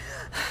out.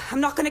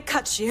 I'm not gonna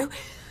cut you.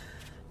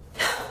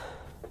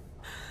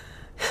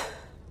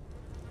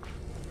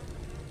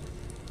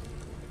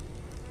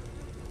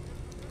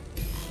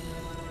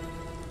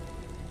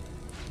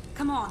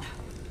 Come on.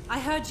 I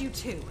heard you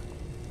too.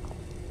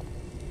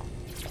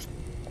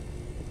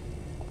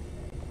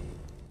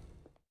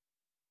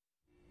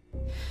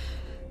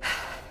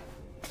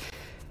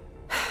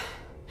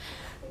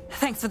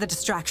 Thanks for the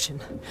distraction.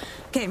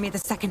 Gave me the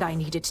second I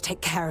needed to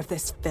take care of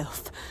this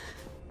filth.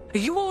 Are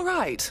you all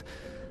right?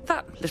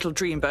 That little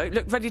dreamboat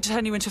looked ready to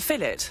turn you into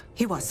fillet.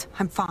 He was.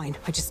 I'm fine.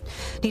 I just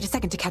need a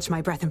second to catch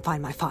my breath and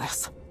find my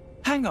files.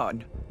 Hang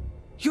on.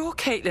 You're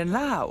Caitlin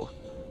Lau.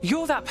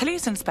 You're that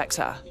police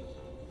inspector.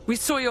 We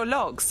saw your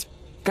logs.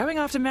 Going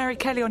after Mary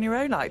Kelley on your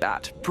own like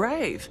that.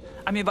 Brave.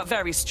 I mean, but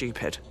very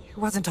stupid. It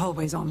wasn't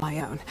always on my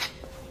own.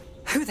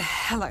 Who the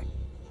hell are...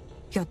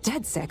 You're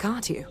dead sick,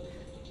 aren't you?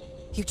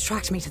 You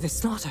tracked me to the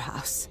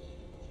slaughterhouse.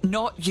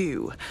 Not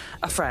you.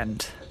 A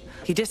friend.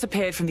 He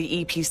disappeared from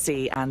the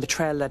EPC and the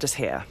trail led us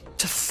here.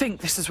 To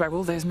think this is where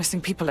all those missing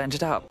people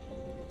ended up.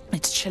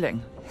 It's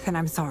chilling. Then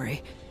I'm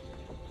sorry.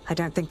 I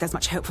don't think there's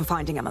much hope for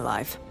finding him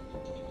alive.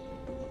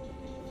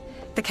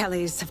 The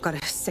Kelleys have got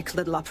a sick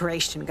little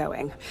operation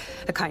going.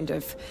 A kind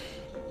of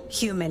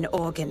human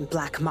organ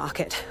black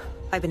market.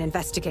 I've been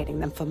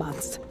investigating them for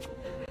months.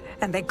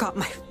 And they got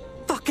my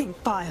fucking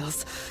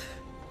files.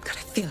 God,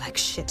 I feel like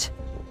shit.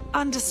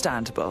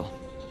 Understandable.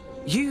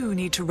 You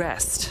need to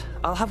rest.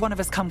 I'll have one of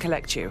us come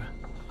collect you.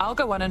 I'll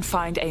go on and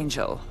find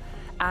Angel.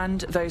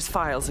 And those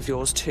files of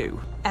yours too.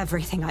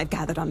 Everything I've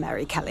gathered on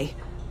Mary Kelley.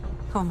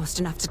 Almost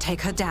enough to take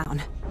her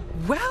down.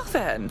 Well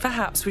then,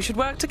 perhaps we should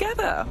work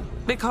together.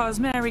 Because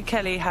Mary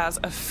Kelley has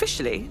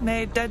officially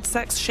made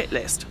DedSec's shit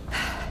list.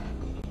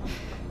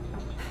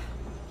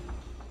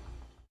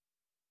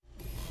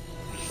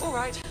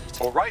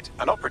 All right,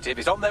 an operative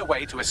is on their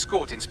way to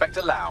escort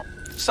Inspector Lau.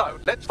 So,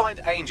 let's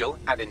find Angel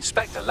and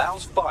Inspector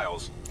Lau's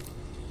files.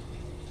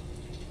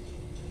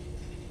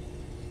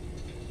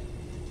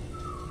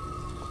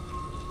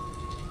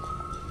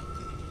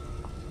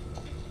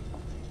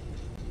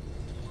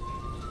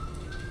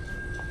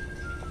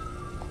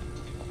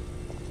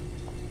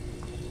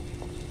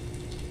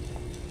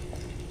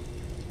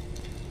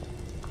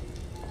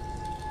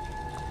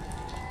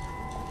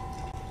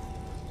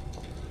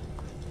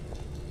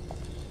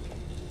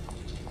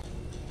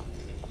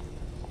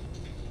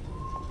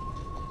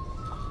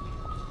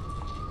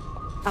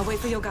 I'll wait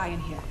for your guy in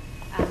here.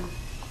 And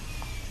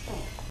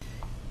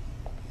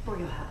for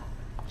your help.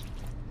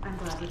 I'm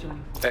glad you're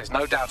joining. There's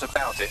no doubt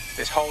about it.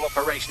 This whole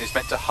operation is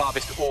meant to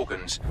harvest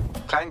organs.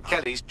 Clan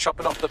Kelley's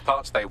chopping off the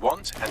parts they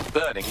want and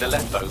burning the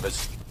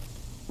leftovers.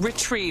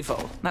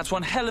 Retrieval. That's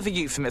one hell of a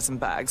euphemism,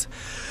 Bags.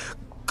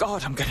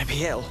 God, I'm gonna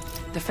be ill.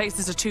 The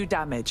faces are too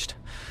damaged.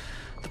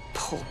 The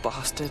poor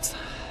bastards.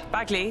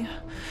 Bagley,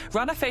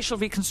 run a facial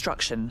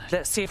reconstruction.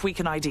 Let's see if we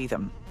can ID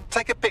them.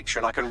 Take a picture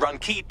and I can run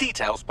key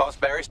details past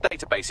various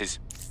databases.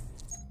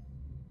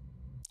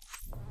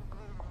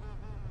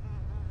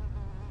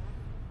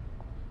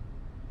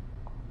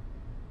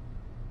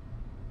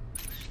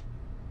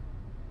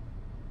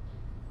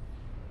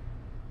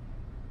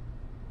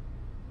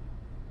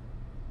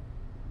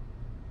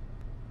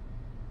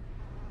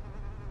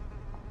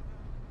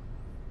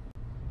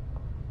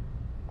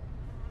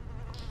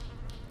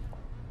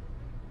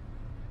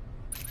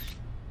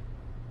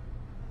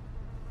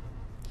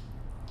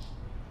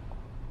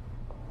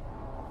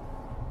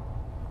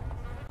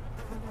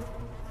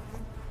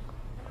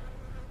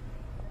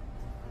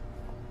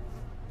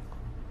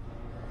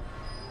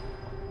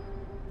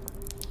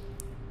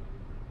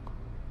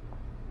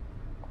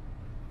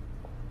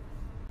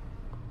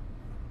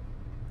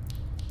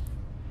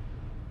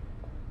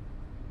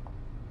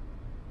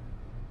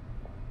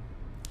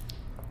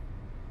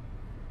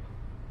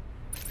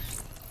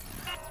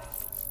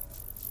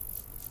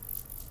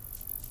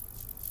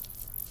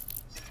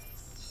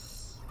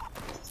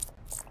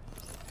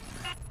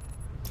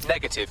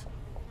 Negative.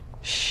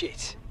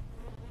 Shit.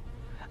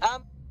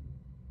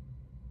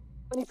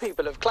 Many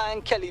people have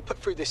Clan Kelley put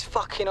through this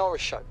fucking horror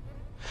show.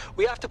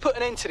 We have to put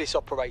an end to this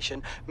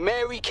operation.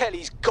 Mary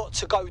Kelley's got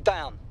to go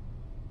down.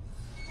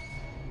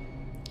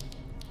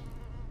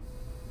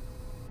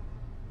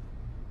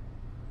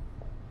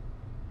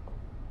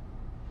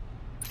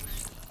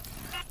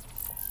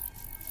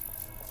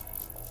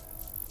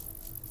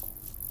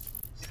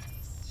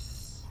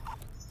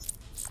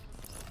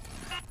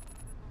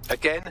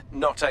 Again,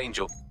 not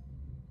Angel.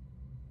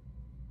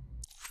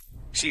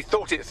 She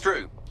thought it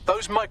through.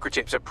 Those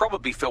microchips are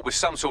probably filled with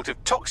some sort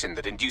of toxin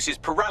that induces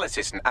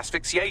paralysis and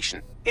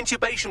asphyxiation.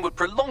 Intubation would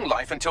prolong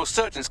life until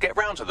surgeons get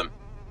round to them.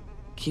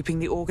 Keeping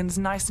the organs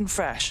nice and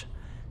fresh.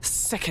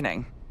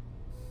 Sickening.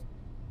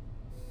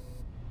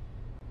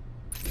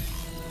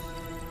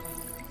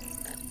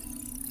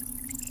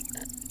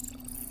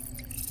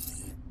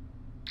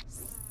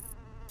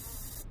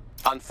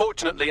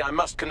 Unfortunately, I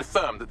must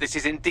confirm that this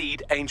is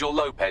indeed Angel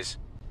Lopez.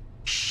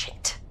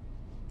 Shit.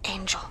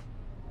 Angel.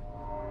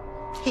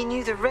 He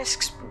knew the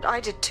risks. I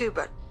did too,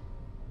 but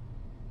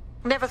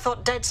never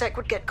thought DedSec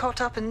would get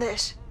caught up in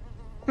this.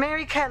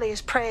 Mary Kelley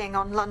is preying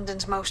on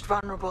London's most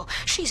vulnerable.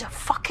 She's a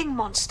fucking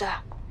monster.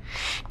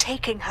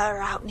 Taking her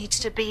out needs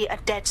to be a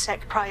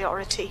DedSec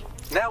priority.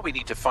 Now we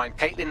need to find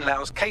Caitlin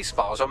Lau's case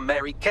files on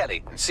Mary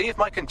Kelley and see if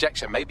my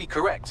conjecture may be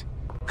correct.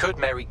 Could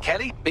Mary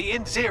Kelley be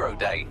in Zero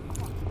Day?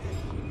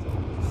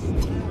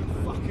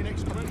 Fucking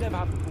excrement them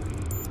up.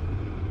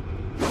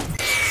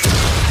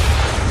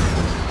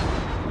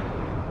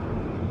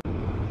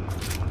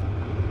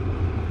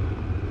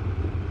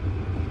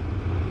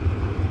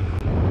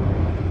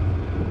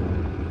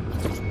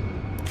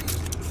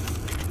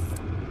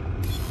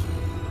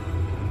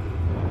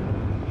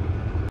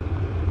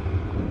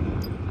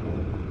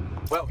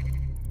 Well,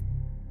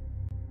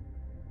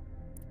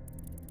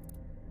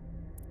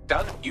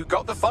 done. You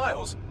got the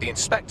files. The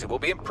inspector will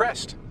be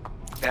impressed.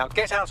 Now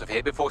get out of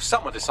here before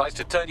someone decides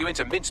to turn you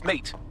into minced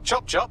meat.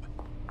 Chop chop.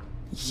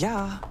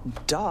 Yeah,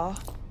 duh.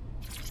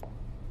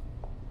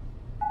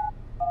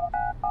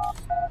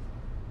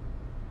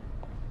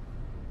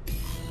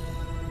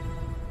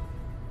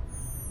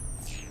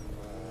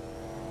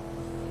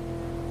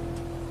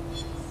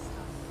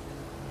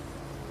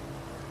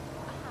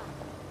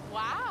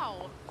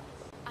 Wow.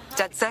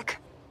 DedSec?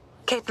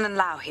 Caitlin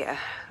Lau here.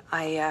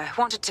 I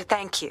wanted to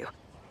thank you.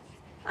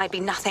 I'd be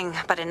nothing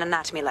but an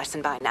anatomy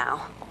lesson by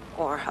now.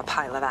 Or a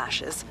pile of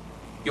ashes.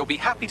 You'll be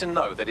happy to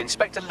know that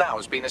Inspector Lau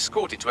has been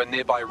escorted to a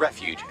nearby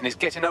refuge and is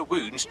getting her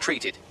wounds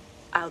treated.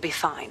 I'll be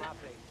fine.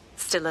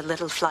 Still a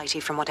little flighty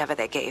from whatever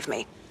they gave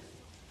me.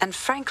 And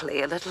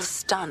frankly, a little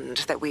stunned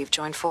that we've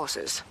joined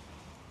forces.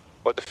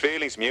 But the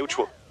feeling's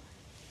mutual.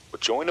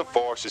 But joining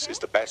forces is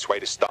the best way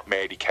to stop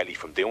Mary Kelley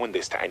from doing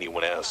this to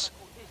anyone else.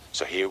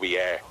 So here we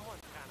are.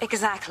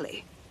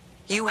 Exactly.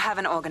 You have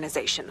an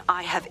organization,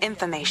 I have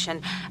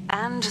information,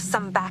 and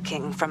some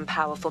backing from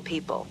powerful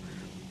people.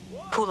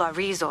 Pool our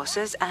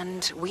resources,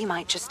 and we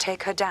might just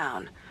take her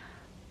down.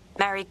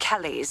 Mary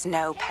Kelley's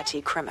no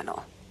petty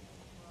criminal.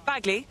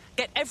 Bagley,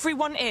 get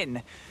everyone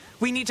in.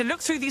 We need to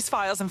look through these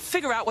files and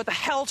figure out what the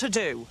hell to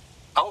do.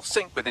 I'll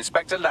sync with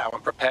Inspector Lau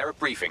and prepare a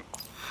briefing.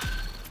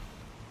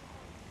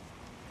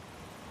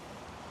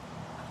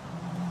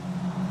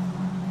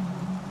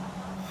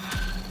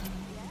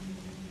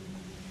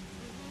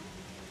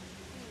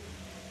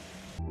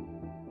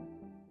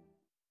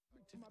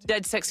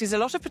 DedSec sees a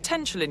lot of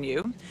potential in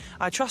you.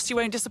 I trust you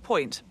won't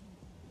disappoint.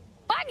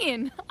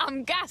 Banging!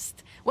 I'm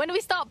gassed. When do we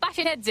start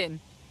bashing heads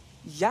in?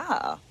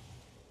 Yeah.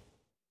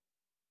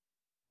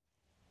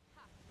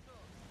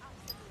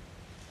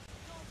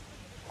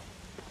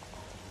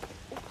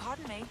 Oh,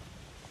 pardon me.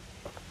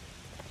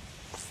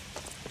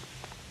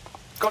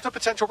 Got a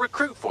potential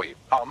recruit for you.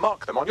 I'll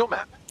mark them on your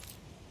map.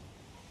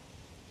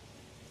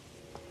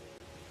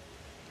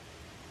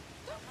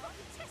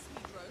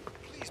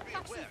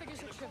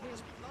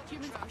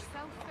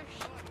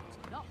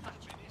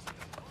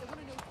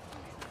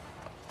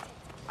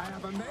 I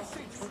have a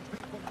message for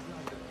people in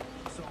London,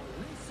 so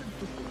listen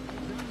to me.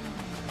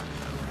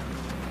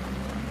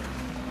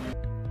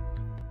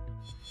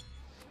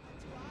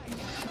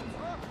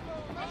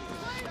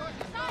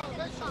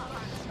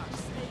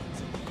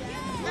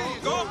 There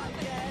you go.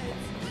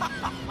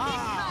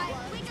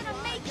 We're gonna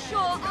make sure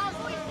our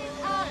voices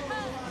are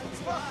heard.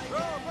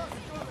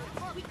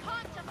 We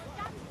can't just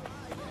stand.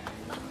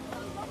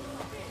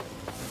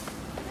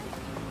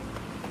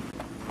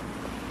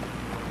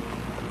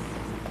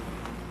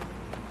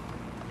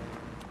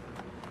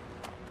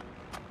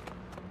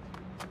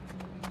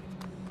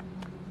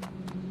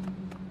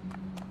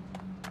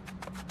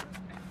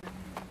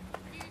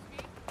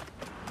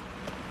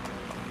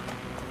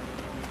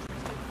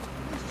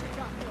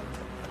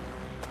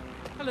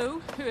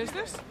 Hello, who is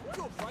this?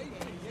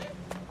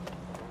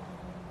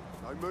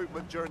 No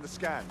movement during the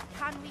scan.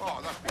 Can we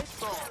get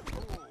this?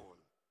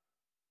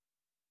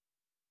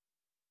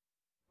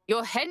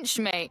 Your hench,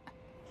 mate.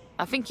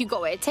 I think you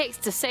got what it takes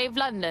to save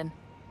London.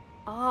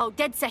 Oh,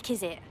 DedSec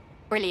is it?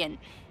 Brilliant.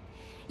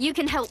 You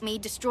can help me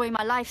destroy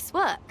my life's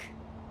work.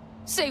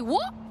 Say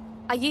what?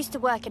 I used to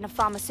work in a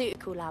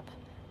pharmaceutical lab.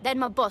 Then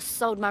my boss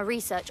sold my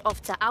research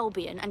off to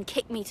Albion and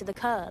kicked me to the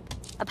curb.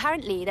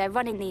 Apparently, they're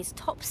running these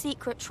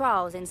top-secret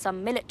trials in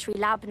some military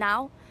lab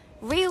now.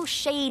 Real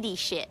shady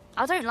shit.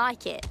 I don't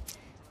like it.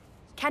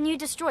 Can you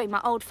destroy my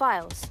old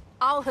files?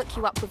 I'll hook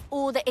you up with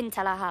all the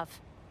intel I have.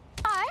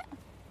 Alright.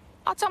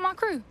 I'll tell my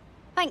crew.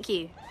 Thank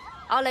you.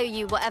 I'll owe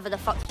you whatever the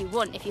fuck you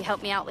want if you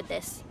help me out with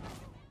this.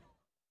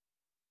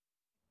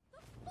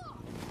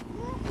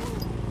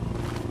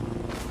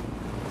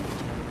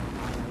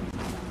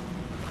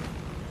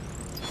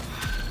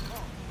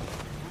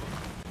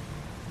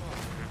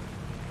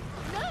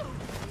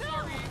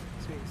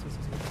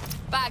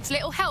 Bags,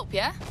 little help,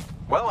 yeah?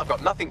 Well, I've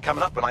got nothing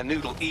coming up when I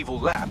noodle Evil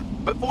Lab,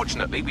 but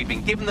fortunately we've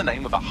been given the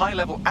name of a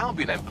high-level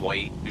Albion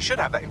employee who should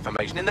have that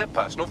information in their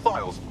personal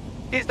files.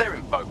 Here's their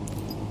info.